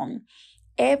working on.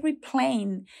 Every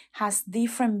plane has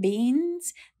different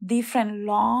beings, different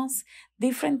laws,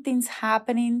 different things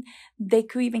happening. They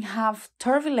could even have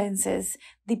turbulences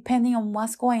depending on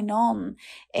what's going on,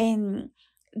 and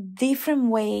different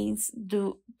ways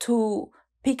to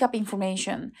pick up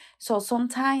information. So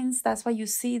sometimes that's why you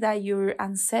see that your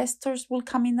ancestors will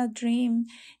come in a dream,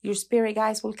 your spirit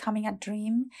guides will come in a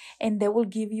dream, and they will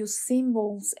give you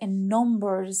symbols and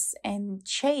numbers and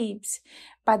shapes,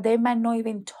 but they might not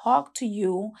even talk to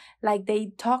you like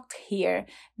they talked here,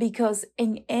 because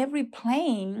in every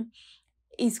plane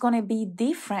it's going to be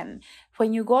different.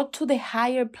 When you go to the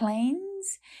higher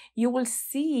planes, you will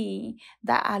see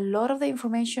that a lot of the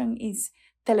information is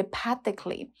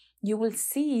telepathically. You will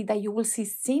see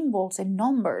symbols and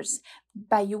numbers,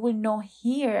 but you will not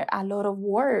hear a lot of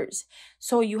words.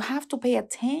 So you have to pay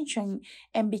attention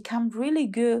and become really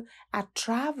good at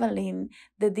traveling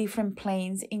the different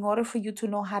planes in order for you to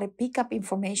know how to pick up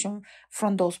information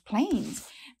from those planes.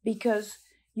 Because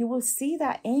you will see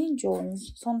that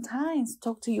angels sometimes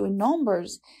talk to you in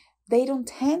numbers. They don't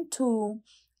tend to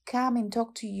come and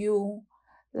talk to you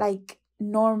like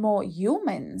normal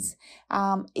humans.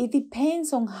 It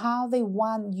depends on how they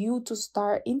want you to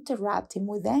start interacting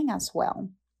with them as well.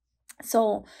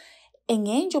 So an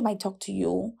angel might talk to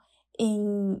you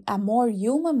in a more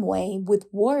human way with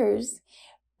words,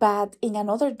 but in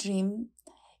another dream,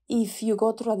 if you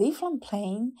go through a different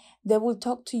plane, they will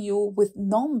talk to you with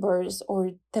numbers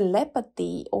or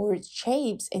telepathy or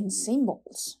shapes and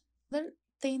symbols. Another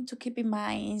thing to keep in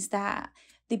mind is that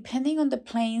depending on the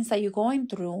planes that you're going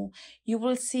through, you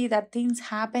will see that things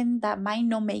happen that might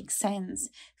not make sense.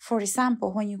 For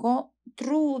example, when you go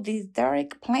through the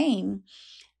etheric plane,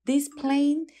 this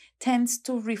plane tends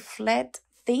to reflect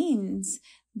things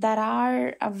that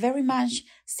are very much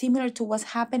similar to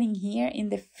what's happening here in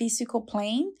the physical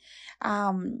plane,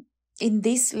 in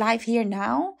this life here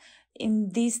now, in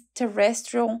this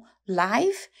terrestrial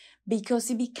life. because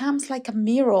it becomes like a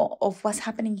mirror of what's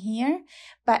happening here,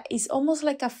 but it's almost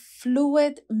like a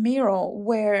fluid mirror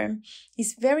where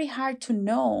it's very hard to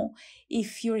know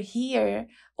if you're here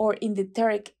or in the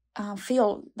etheric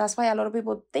field. That's why a lot of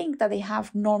people think that they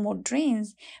have normal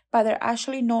dreams, but they're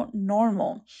actually not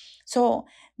normal. So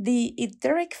the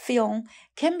etheric field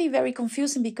can be very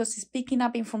confusing because it's picking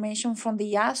up information from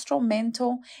the astral,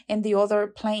 mental, and the other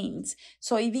planes.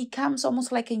 So it becomes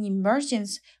almost like an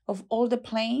emergence of all the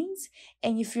planes.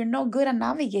 And if you're not good at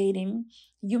navigating,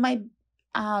 you might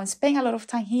spend a lot of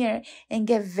time here and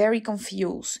get very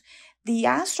confused. The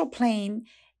astral plane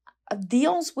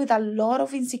deals with a lot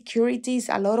of insecurities,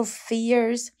 a lot of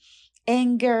fears,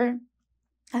 anger,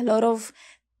 a lot of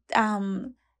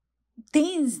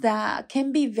things that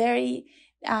can be very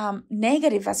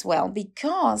negative as well,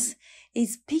 because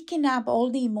it's picking up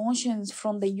all the emotions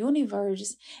from the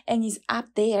universe and is up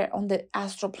there on the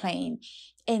astral plane.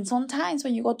 And sometimes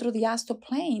when you go through the astral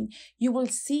plane, you will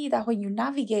see that when you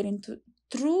navigate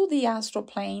through the astral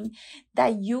plane,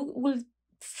 that you will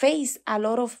face a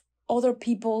lot of other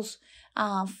people's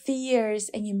fears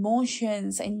and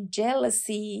emotions and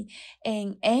jealousy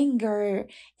and anger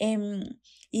and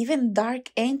even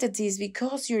dark entities,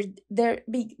 because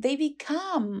they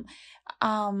become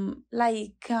a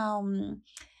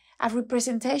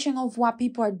representation of what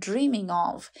people are dreaming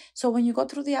of. So when you go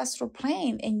through the astral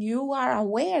plane and you are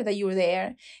aware that you're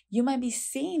there, you might be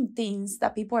seeing things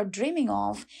that people are dreaming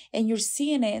of, and you're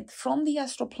seeing it from the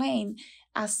astral plane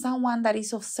as someone that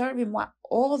is observing what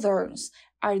others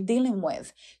are dealing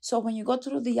with. So when you go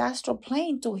through the astral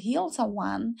plane to heal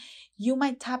someone, you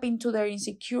might tap into their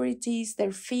insecurities,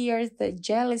 their fears, their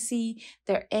jealousy,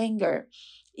 their anger.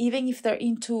 Even if they're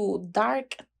into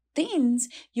dark things,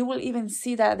 you will even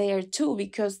see that there too,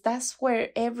 because that's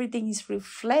where everything is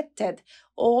reflected.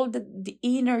 All the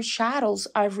inner shadows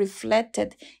are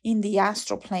reflected in the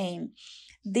astral plane.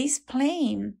 This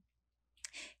plane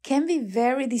can be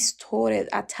very distorted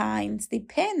at times,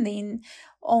 depending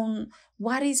on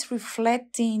what is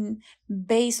reflecting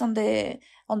based on the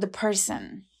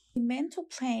person. The mental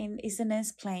plane is the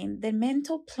next plane. The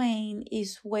mental plane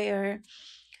is where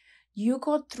you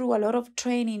go through a lot of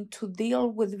training to deal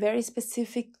with very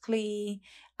specifically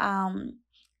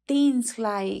things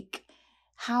like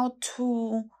how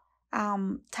to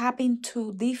tap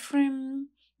into different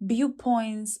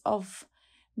viewpoints of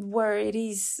where it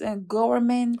is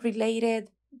government related,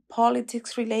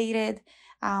 politics related,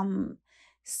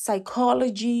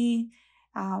 psychology,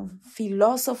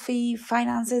 philosophy,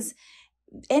 finances,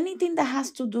 anything that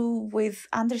has to do with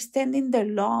understanding the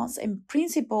laws and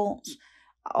principles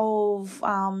of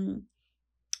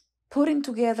putting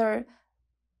together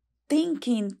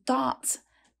thinking thoughts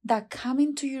that come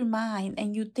into your mind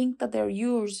and you think that they're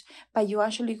yours, but you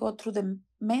actually go through the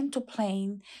mental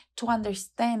plane to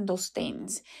understand those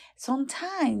things.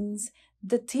 Sometimes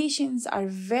the teachings are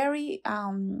very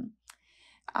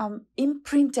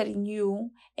imprinted in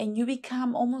you, and you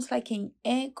become almost like an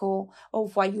echo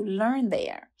of what you learned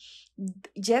there.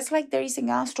 Just like there is an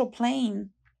astral plane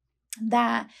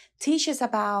that teaches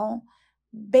about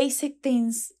basic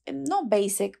things, not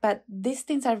basic, but these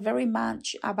things are very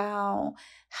much about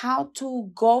how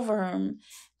to govern,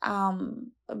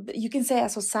 you can say a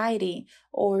society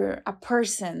or a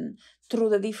person, through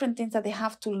the different things that they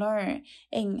have to learn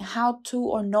and how to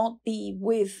or not be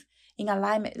with in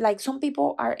alignment. Like some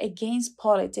people are against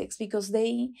politics because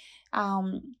they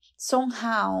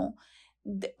somehow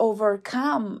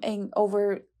overcome and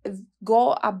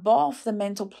go above the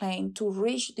mental plane to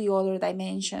reach the other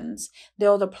dimensions, the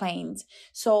other planes.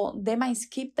 So they might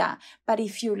skip that. But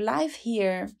if your life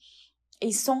here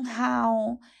is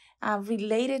somehow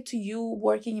related to you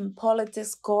working in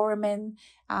politics, government,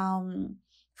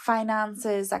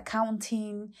 finances,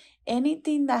 accounting,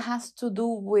 anything that has to do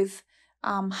with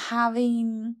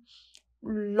having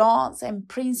laws and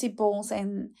principles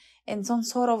and some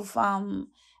sort of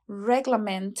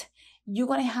reglement, you're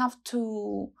going to have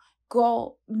to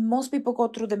go, most people go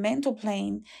through the mental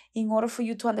plane in order for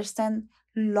you to understand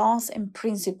laws and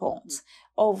principles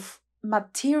of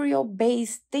material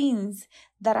based things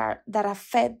that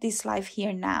affect this life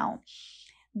here now.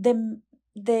 The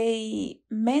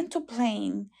mental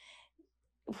plane,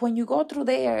 when you go through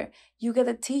there, you get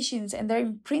the teachings and they're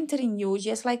imprinted in you,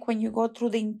 just like when you go through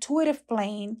the intuitive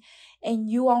plane and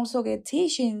you also get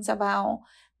teachings about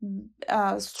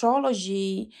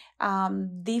astrology,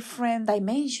 different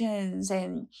dimensions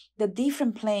and the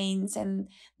different planes and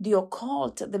the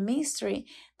occult, the mystery.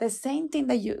 The same thing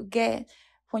that you get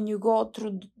when you go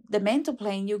through the mental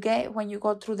plane, you get when you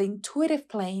go through the intuitive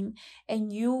plane,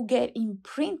 and you get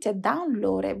imprinted,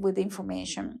 downloaded with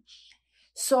information.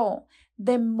 So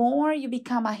the more you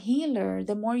become a healer,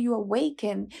 the more you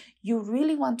awaken, you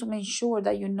really want to make sure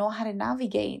that you know how to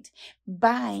navigate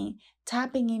by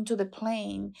tapping into the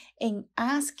plane and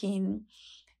asking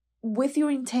with your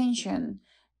intention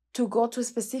to go to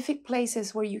specific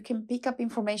places where you can pick up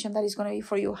information that is going to be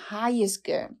for your highest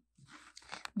good.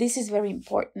 This is very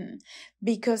important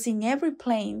because in every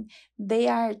plane,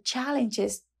 there are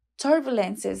challenges,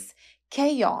 turbulences,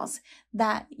 chaos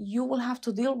that you will have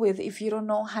to deal with if you don't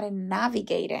know how to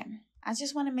navigate it. I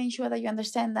just want to make sure that you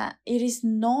understand that it is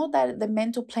not that the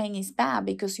mental plane is bad,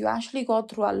 because you actually go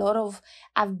through a lot of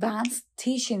advanced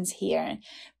teachings here.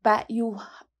 But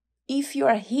if you're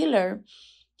a healer,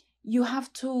 you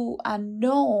have to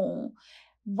know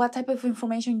what type of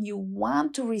information you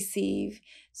want to receive.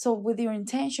 So with your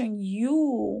intention,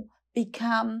 you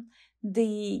become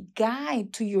the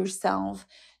guide to yourself.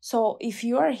 So if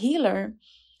you're a healer,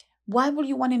 why would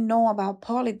you want to know about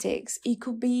politics? It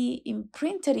could be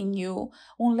imprinted in you,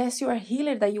 unless you're a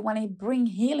healer that you want to bring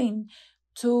healing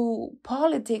to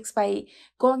politics by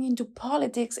going into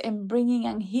politics and bringing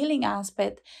a healing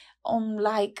aspect on,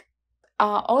 like,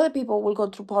 other people will go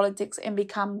through politics and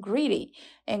become greedy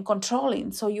and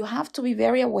controlling. So you have to be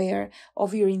very aware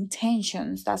of your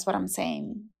intentions. That's what I'm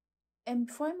saying. And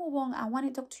before I move on, I want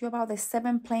to talk to you about the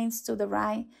 7 planes to the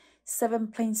right, 7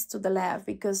 planes to the left,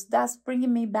 because that's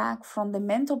bringing me back from the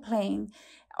mental plane.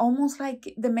 Almost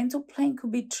like the mental plane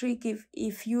could be tricky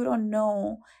if you don't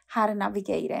know how to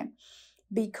navigate it,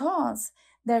 because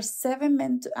there's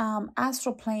 7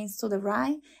 astral planes to the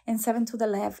right and 7 to the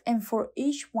left, and for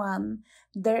each one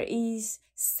there is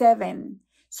 7.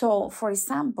 So for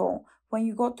example, when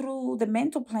you go through the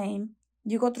mental plane,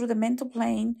 you go through the mental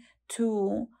plane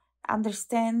to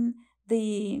understand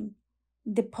the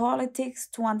politics,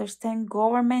 to understand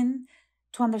government,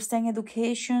 to understand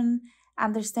education,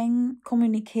 understand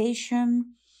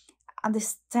communication,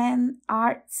 understand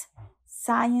arts,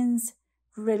 science,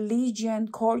 religion,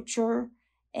 culture,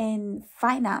 and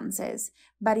finances.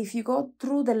 But if you go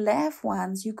through the left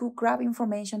ones, you could grab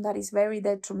information that is very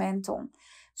detrimental.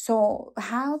 So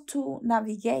how to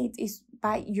navigate is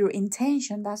by your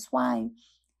intention. That's why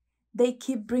they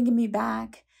keep bringing me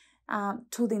back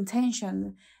to the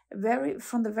intention.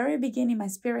 From the very beginning, my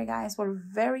spirit guides were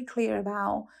very clear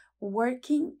about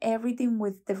working everything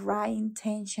with the right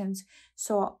intentions,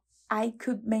 so I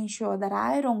could make sure that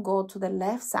I don't go to the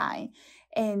left side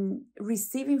and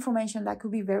receive information that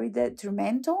could be very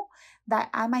detrimental, that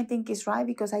I might think is right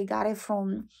because I got it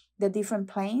from the different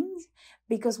planes.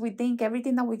 Because we think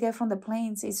everything that we get from the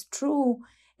planes is true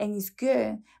and is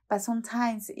good, but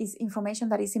sometimes it's information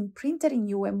that is imprinted in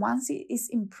you, and once it is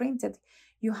imprinted,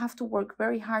 you have to work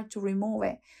very hard to remove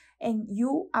it. And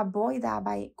you avoid that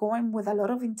by going with a lot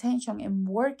of intention and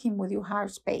working with your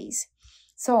heart space.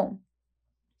 So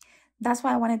that's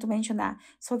why I wanted to mention that.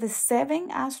 So the 7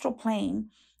 astral plane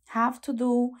have to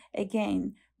do,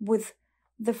 again, with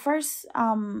the first,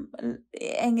 and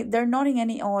they're not in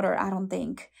any order, I don't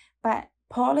think, but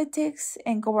politics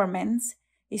and governments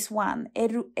is one.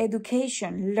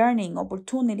 Education, learning,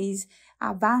 opportunities,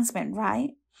 advancement,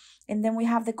 right? And then we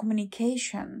have the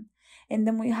communication. And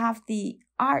then we have the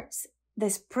arts, the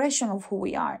expression of who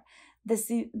we are.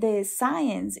 The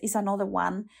science is another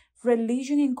one.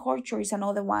 Religion and culture is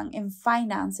another one. And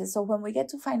finances. So when we get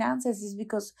to finances, it's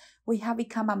because we have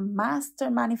become a master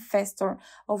manifestor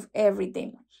of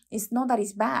everything. It's not that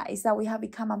it's bad. It's that we have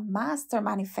become a master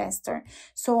manifestor.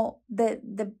 So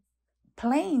the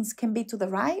planes can be to the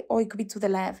right or it could be to the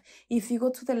left. If you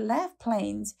go to the left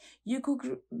planes, you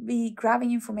could be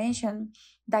grabbing information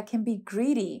that can be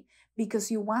greedy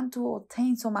because you want to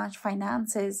obtain so much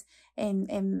finances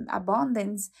and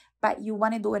abundance, but you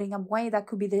want to do it in a way that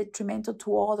could be detrimental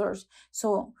to others.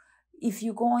 So if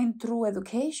you're going through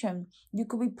education, you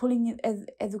could be pulling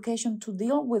education to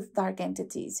deal with dark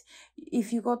entities.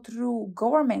 If you go through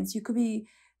governments, you could be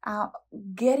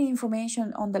getting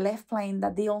information on the left plane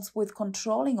that deals with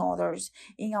controlling others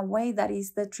in a way that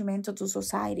is detrimental to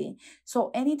society. So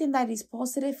anything that is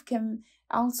positive can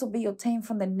also be obtained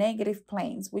from the negative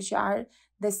planes, which are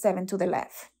the 7 to the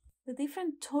left. The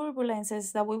different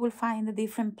turbulences that we will find in the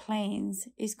different planes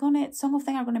some of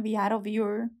them are gonna be out of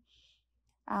your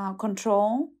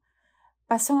control,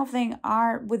 but some of them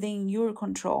are within your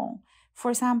control. For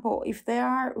example, if there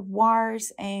are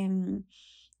wars and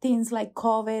things like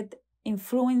COVID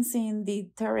influencing the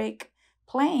etheric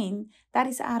plane, that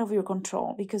is out of your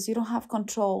control because you don't have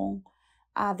control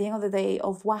at the end of the day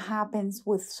of what happens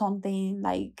with something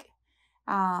like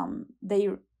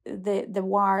the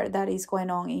war that is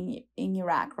going on in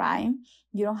Iraq, right?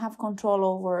 You don't have control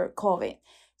over COVID.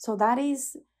 So that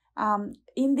is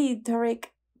in the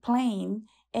etheric plane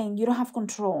and you don't have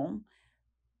control.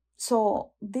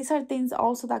 So these are things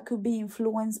also that could be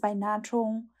influenced by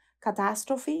natural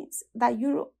catastrophes that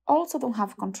you also don't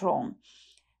have control.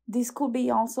 This could be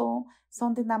also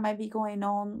something that might be going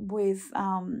on with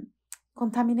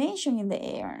contamination in the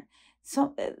air.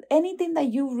 So anything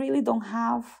that you really don't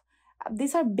have,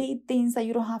 these are big things that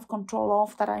you don't have control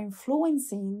of that are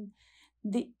influencing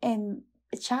and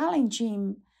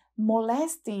challenging,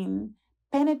 molesting,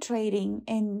 penetrating,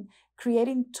 and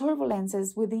creating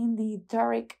turbulences within the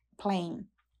etheric plane.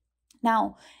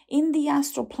 Now, in the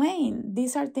astral plane,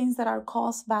 these are things that are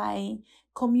caused by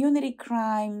community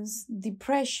crimes,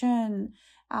 depression,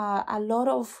 a lot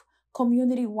of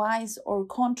community-wise or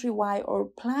country-wide or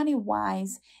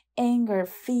planet-wise anger,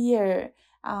 fear,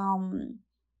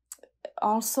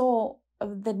 also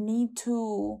the need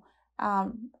to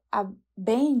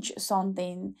avenge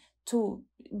something, to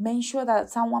make sure that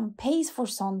someone pays for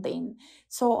something.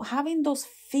 So having those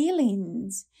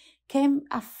feelings can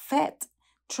affect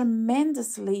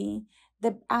tremendously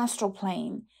the astral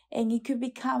plane, and it could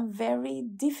become very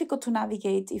difficult to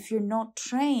navigate if you're not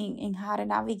trained in how to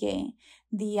navigate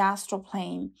the astral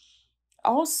plane.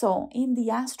 Also, in the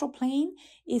astral plane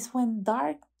is when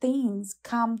dark things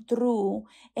come through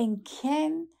and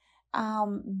can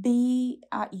be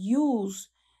used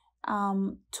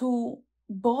to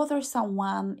bother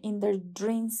someone in their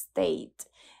dream state.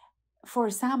 For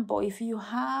example, if you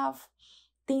have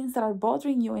things that are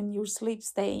bothering you in your sleep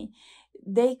state,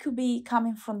 they could be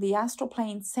coming from the astral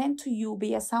plane sent to you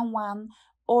via someone,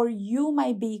 or you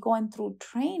might be going through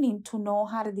training to know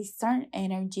how to discern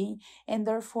energy, and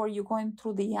therefore you're going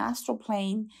through the astral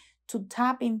plane to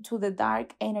tap into the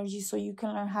dark energy so you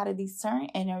can learn how to discern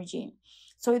energy.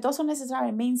 So it doesn't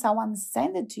necessarily mean someone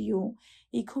sent it to you.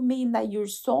 It could mean that your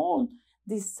soul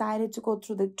decided to go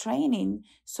through the training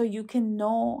so you can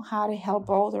know how to help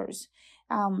others.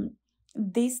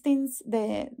 These things,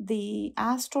 the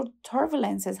astral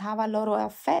turbulences have a lot of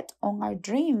effect on our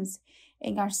dreams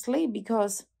and our sleep,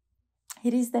 because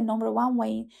it is the number one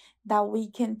way that we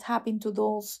can tap into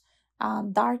those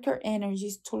darker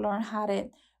energies to learn how to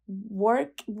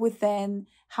work with them,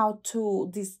 how to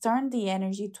discern the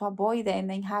energy to avoid them,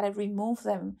 and how to remove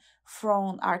them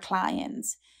from our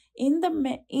clients. In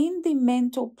the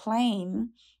mental plane,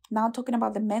 now talking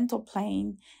about the mental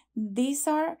plane, these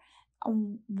are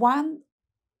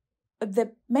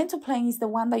the mental plane is the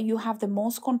one that you have the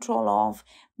most control of,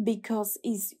 because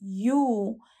it's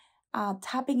you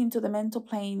tapping into the mental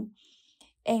plane.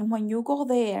 And when you go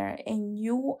there and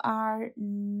you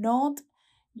don't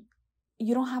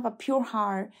have a pure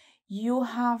heart, you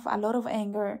have a lot of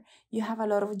anger, you have a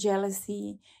lot of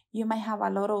jealousy, you might have a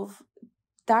lot of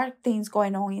dark things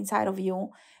going on inside of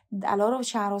you, a lot of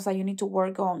shadows that you need to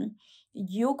work on.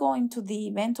 You go into the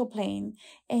mental plane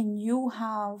and you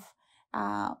have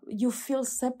you feel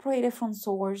separated from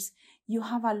source. You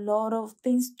have a lot of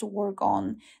things to work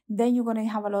on. Then you're going to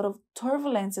have a lot of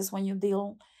turbulences when you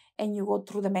deal and you go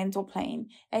through the mental plane,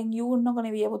 and you're not going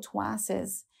to be able to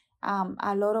access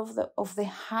a lot of the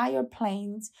higher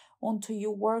planes until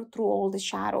you work through all the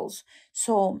shadows.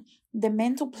 So the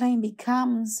mental plane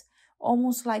becomes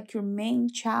almost like your main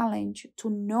challenge to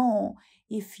know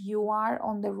if you are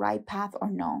on the right path or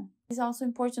not. It's also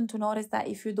important to notice that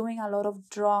if you're doing a lot of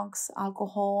drugs,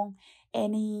 alcohol,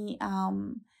 any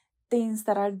things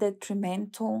that are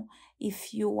detrimental,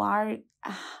 if you are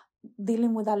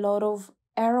dealing with a lot of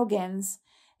arrogance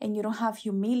and you don't have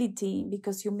humility,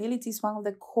 because humility is one of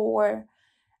the core,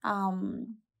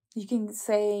 you can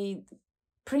say,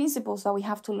 principles that we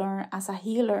have to learn as a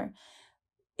healer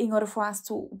in order for us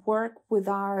to work with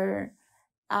our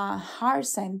heart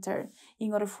center,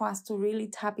 in order for us to really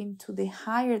tap into the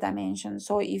higher dimension.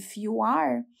 So if you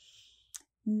are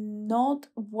not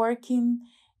working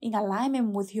in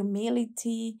alignment with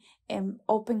humility and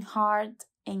open heart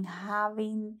and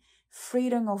having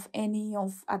freedom of any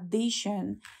of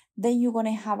addiction, then you're going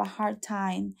to have a hard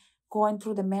time going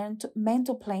through the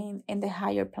mental plane and the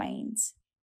higher planes.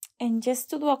 And just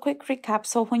to do a quick recap,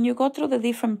 so when you go through the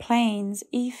different planes,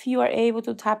 if you are able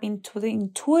to tap into the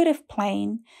intuitive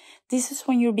plane, this is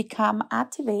when you become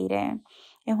activated.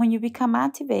 And when you become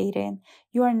activated,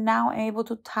 you are now able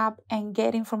to tap and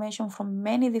get information from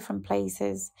many different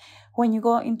places. When you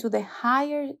go into the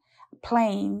higher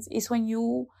planes, is when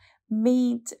you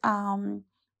meet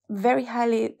very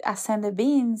highly ascended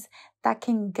beings that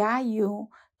can guide you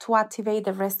to activate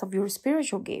the rest of your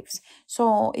spiritual gifts.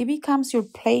 So it becomes your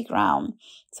playground.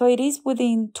 So it is with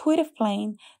the intuitive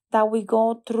plane that we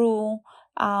go through,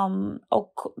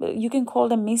 you can call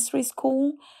the mystery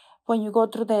school when you go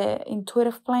through the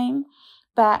intuitive plane.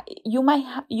 But you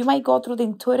might go through the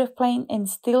intuitive plane and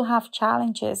still have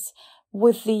challenges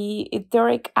with the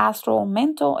etheric, astral,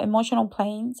 mental, emotional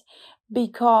planes,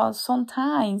 because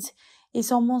sometimes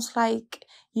it's almost like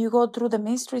you go through the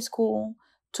mystery school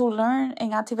to learn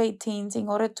and activate things in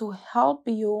order to help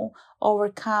you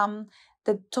overcome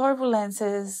the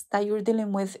turbulences that you're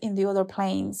dealing with in the other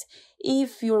planes,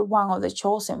 if you're one of the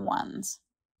chosen ones.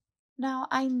 Now,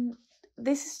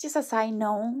 this is just a side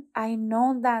note. I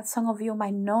know that some of you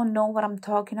might not know what I'm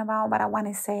talking about, but I want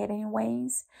to say it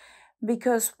anyways.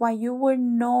 Because what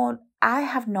I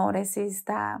have noticed is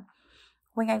that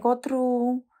when I go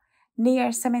through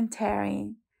near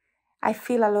cemetery, I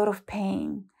feel a lot of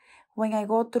pain. When I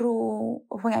go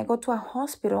to a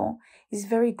hospital, it's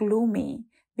very gloomy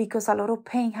because a lot of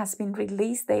pain has been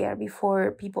released there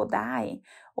before people die,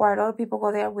 or a lot of people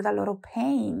go there with a lot of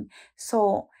pain.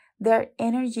 So their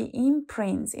energy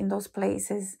imprints in those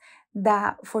places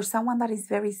that for someone that is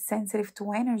very sensitive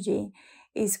to energy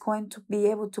is going to be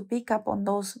able to pick up on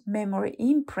those memory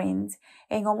imprints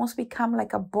and almost become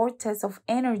like a vortex of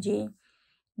energy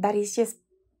that is just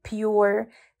pure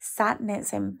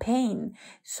sadness and pain.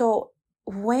 So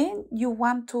when you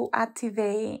want to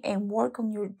activate and work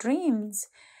on your dreams,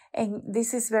 and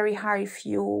this is very hard if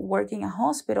you work in a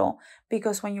hospital,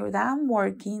 because when you're done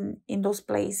working in those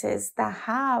places that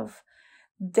have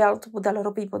dealt with a lot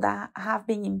of people that have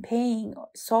been in pain,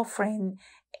 suffering,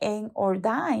 and or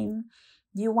dying,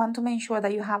 you want to make sure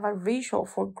that you have a ritual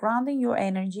for grounding your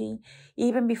energy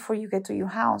even before you get to your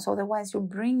house. Otherwise, you're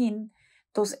bringing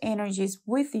those energies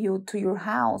with you to your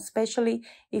house, especially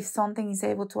if something is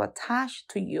able to attach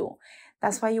to you.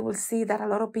 That's why you will see that a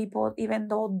lot of people, even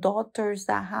though doctors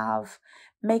that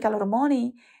make a lot of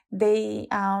money, they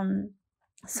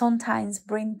sometimes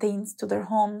bring things to their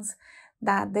homes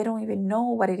that they don't even know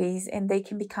what it is, and they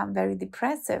can become very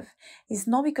depressive. It's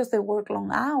not because they work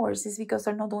long hours, it's because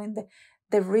they're not doing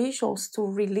the rituals to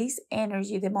release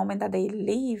energy the moment that they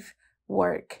leave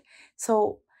work.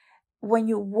 So when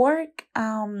you work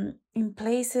in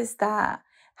places that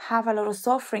have a lot of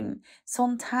suffering,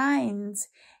 sometimes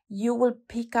you will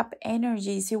pick up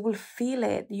energies, you will feel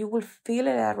it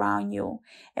around you.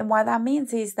 And what that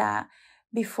means is that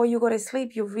before you go to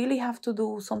sleep, you really have to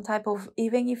do some type of,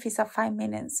 even if it's a 5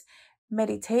 minutes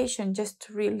meditation, just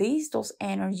to release those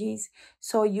energies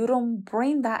so you don't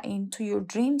bring that into your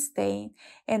dream state,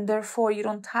 and therefore you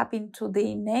don't tap into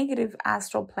the negative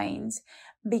astral planes,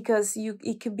 because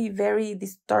it could be very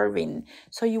disturbing.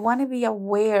 So you want to be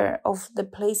aware of the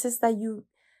places that you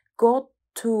go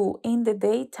to in the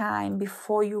daytime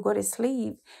before you go to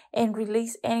sleep, and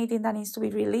release anything that needs to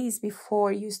be released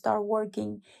before you start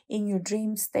working in your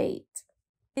dream state.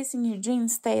 It's in your dream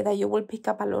state that you will pick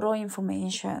up a lot of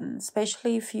information,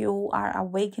 especially if you are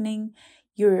awakening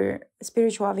your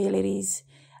spiritual abilities,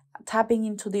 tapping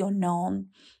into the unknown.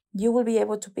 You will be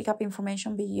able to pick up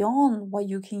information beyond what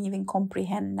you can even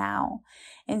comprehend now.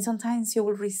 And sometimes you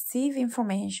will receive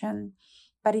information,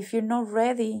 but if you're not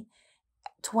ready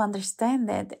to understand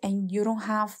it and you don't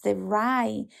have the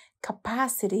right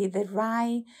capacity, the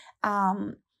right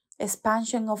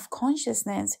expansion of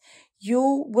consciousness,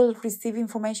 you will receive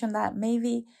information that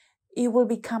maybe it will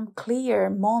become clear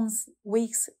months,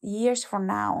 weeks, years from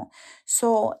now.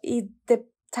 So the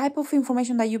type of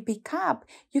information that you pick up,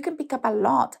 you can pick up a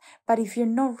lot, but if you're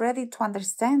not ready to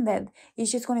understand it,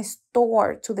 it's just going to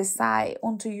store to the side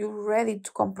until you're ready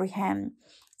to comprehend.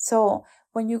 So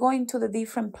when you go into the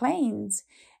different planes,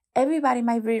 everybody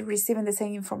might be receiving the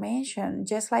same information,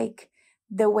 just like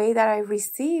the way that I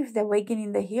received the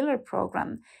Awakening the Healer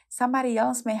program. Somebody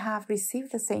else may have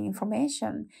received the same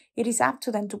information. It is up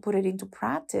to them to put it into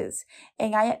practice.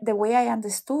 And the way I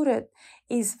understood it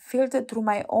is filtered through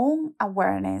my own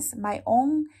awareness, my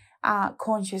own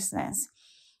consciousness.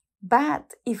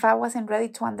 But if I wasn't ready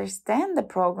to understand the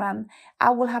program, I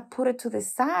would have put it to the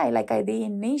side like I did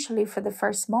initially for the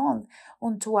first month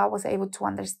until I was able to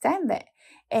understand it.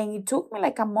 And it took me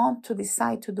like a month to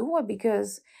decide to do it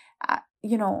because,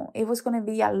 it was going to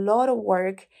be a lot of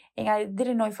work, and I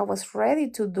didn't know if I was ready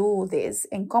to do this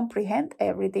and comprehend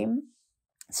everything.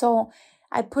 So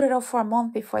I put it off for a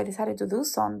month before I decided to do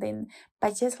something.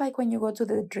 But just like when you go to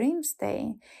the dream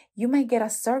state, you might get a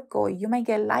circle, you might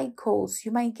get light codes,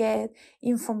 you might get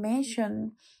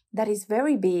information that is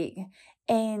very big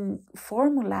and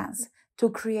formulas to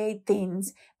create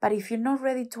things. But if you're not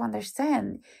ready to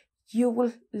understand, you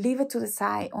will leave it to the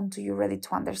side until you're ready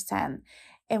to understand.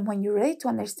 And when you're ready to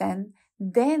understand,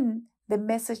 then the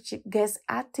message gets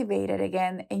activated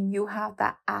again and you have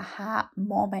that aha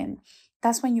moment.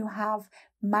 That's when you have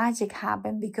magic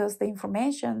happen, because the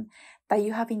information that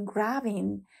you have been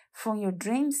grabbing from your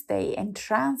dream state and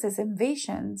trances and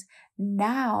visions,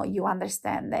 now you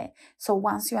understand it. So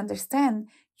once you understand,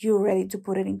 you're ready to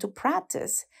put it into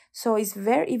practice. So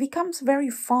it becomes very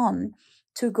fun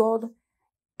to go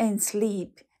and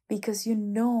sleep, because you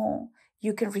know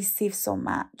you can receive so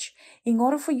much. In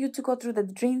order for you to go through the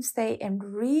dream state and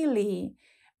really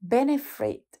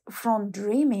benefit from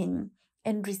dreaming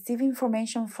and receive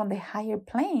information from the higher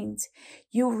planes,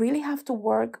 you really have to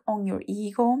work on your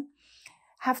ego,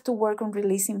 have to work on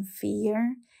releasing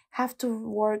fear, have to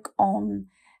work on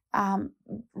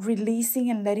releasing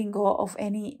and letting go of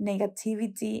any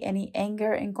negativity, any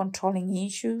anger and controlling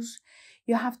issues.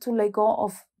 You have to let go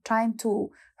of trying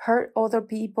to hurt other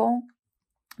people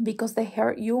because they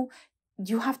hurt you.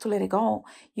 You have to let it go.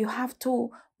 You have to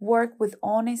work with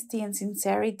honesty and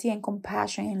sincerity and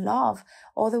compassion and love.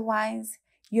 Otherwise,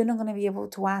 you're not going to be able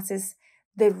to access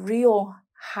the real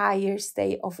higher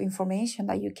state of information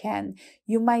that you can.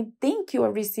 You might think you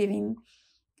are receiving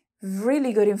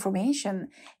really good information.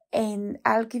 And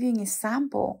I'll give you an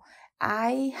example.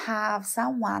 I have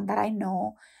someone that I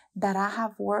know that I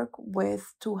have worked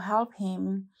with to help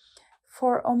him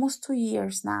for almost 2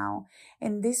 years now.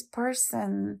 And this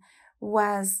person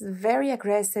was very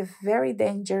aggressive, very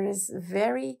dangerous,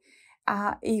 very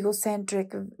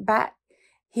egocentric, but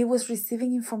he was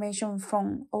receiving information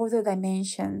from other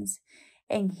dimensions,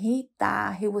 and he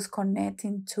thought he was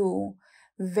connecting to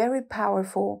very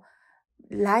powerful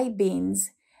light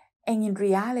beings. And in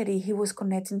reality, he was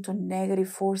connecting to negative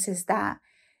forces that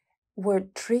were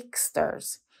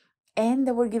tricksters. And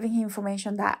they were giving him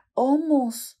information that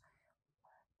almost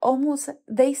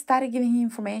they started giving him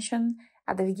information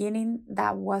at the beginning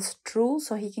that was true,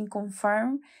 so he can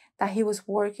confirm that he was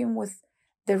working with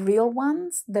the real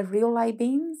ones, the real light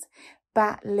beings.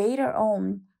 But later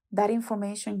on, that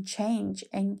information changed,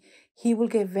 and he will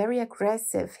get very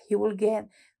aggressive. He will get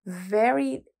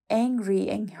very angry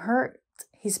and hurt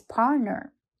his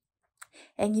partner,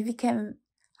 and it became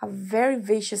a very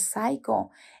vicious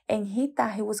cycle. And he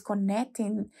thought he was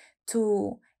connecting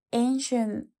to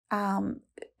ancient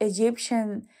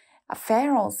Egyptian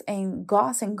pharaohs and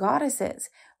gods and goddesses,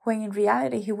 when in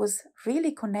reality he was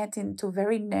really connecting to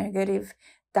very negative,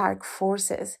 dark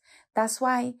forces. That's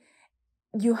why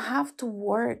you have to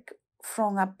work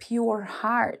from a pure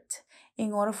heart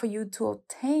in order for you to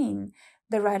obtain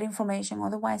the right information.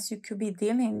 Otherwise, you could be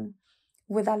dealing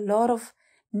with a lot of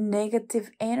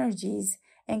negative energies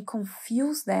and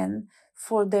confuse them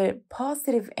for the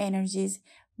positive energies,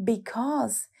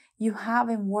 because you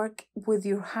haven't worked with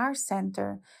your heart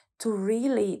center to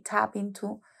really tap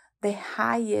into the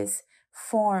highest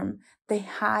form, the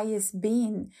highest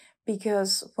being.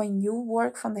 Because when you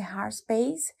work from the heart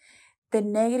space, the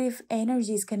negative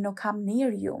energies cannot come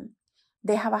near you.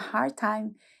 They have a hard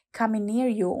time coming near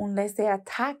you unless they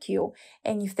attack you.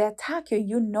 And if they attack you,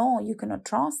 you know you cannot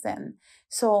trust them.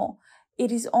 So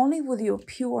it is only with your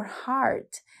pure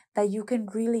heart that you can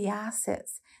really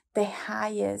access the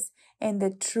highest and the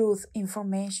truth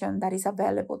information that is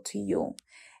available to you.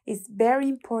 It's very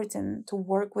important to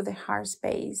work with the heart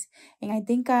space. And I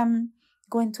think I'm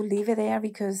going to leave it there,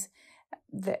 because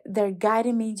they're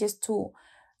guiding me just to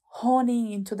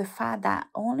honing into the fact that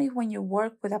only when you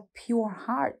work with a pure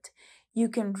heart, you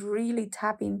can really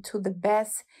tap into the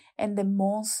best and the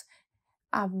most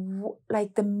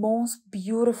the most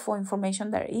beautiful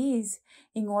information there is,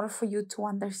 in order for you to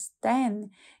understand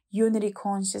unity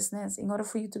consciousness, in order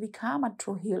for you to become a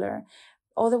true healer.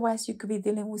 Otherwise, you could be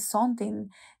dealing with something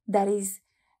that is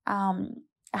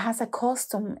has a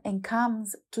costume and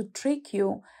comes to trick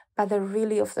you, but they're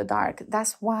really of the dark.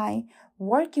 That's why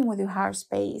working with your heart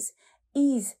space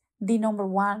is the number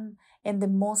one and the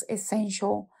most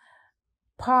essential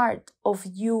part of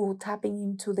you tapping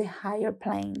into the higher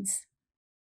planes.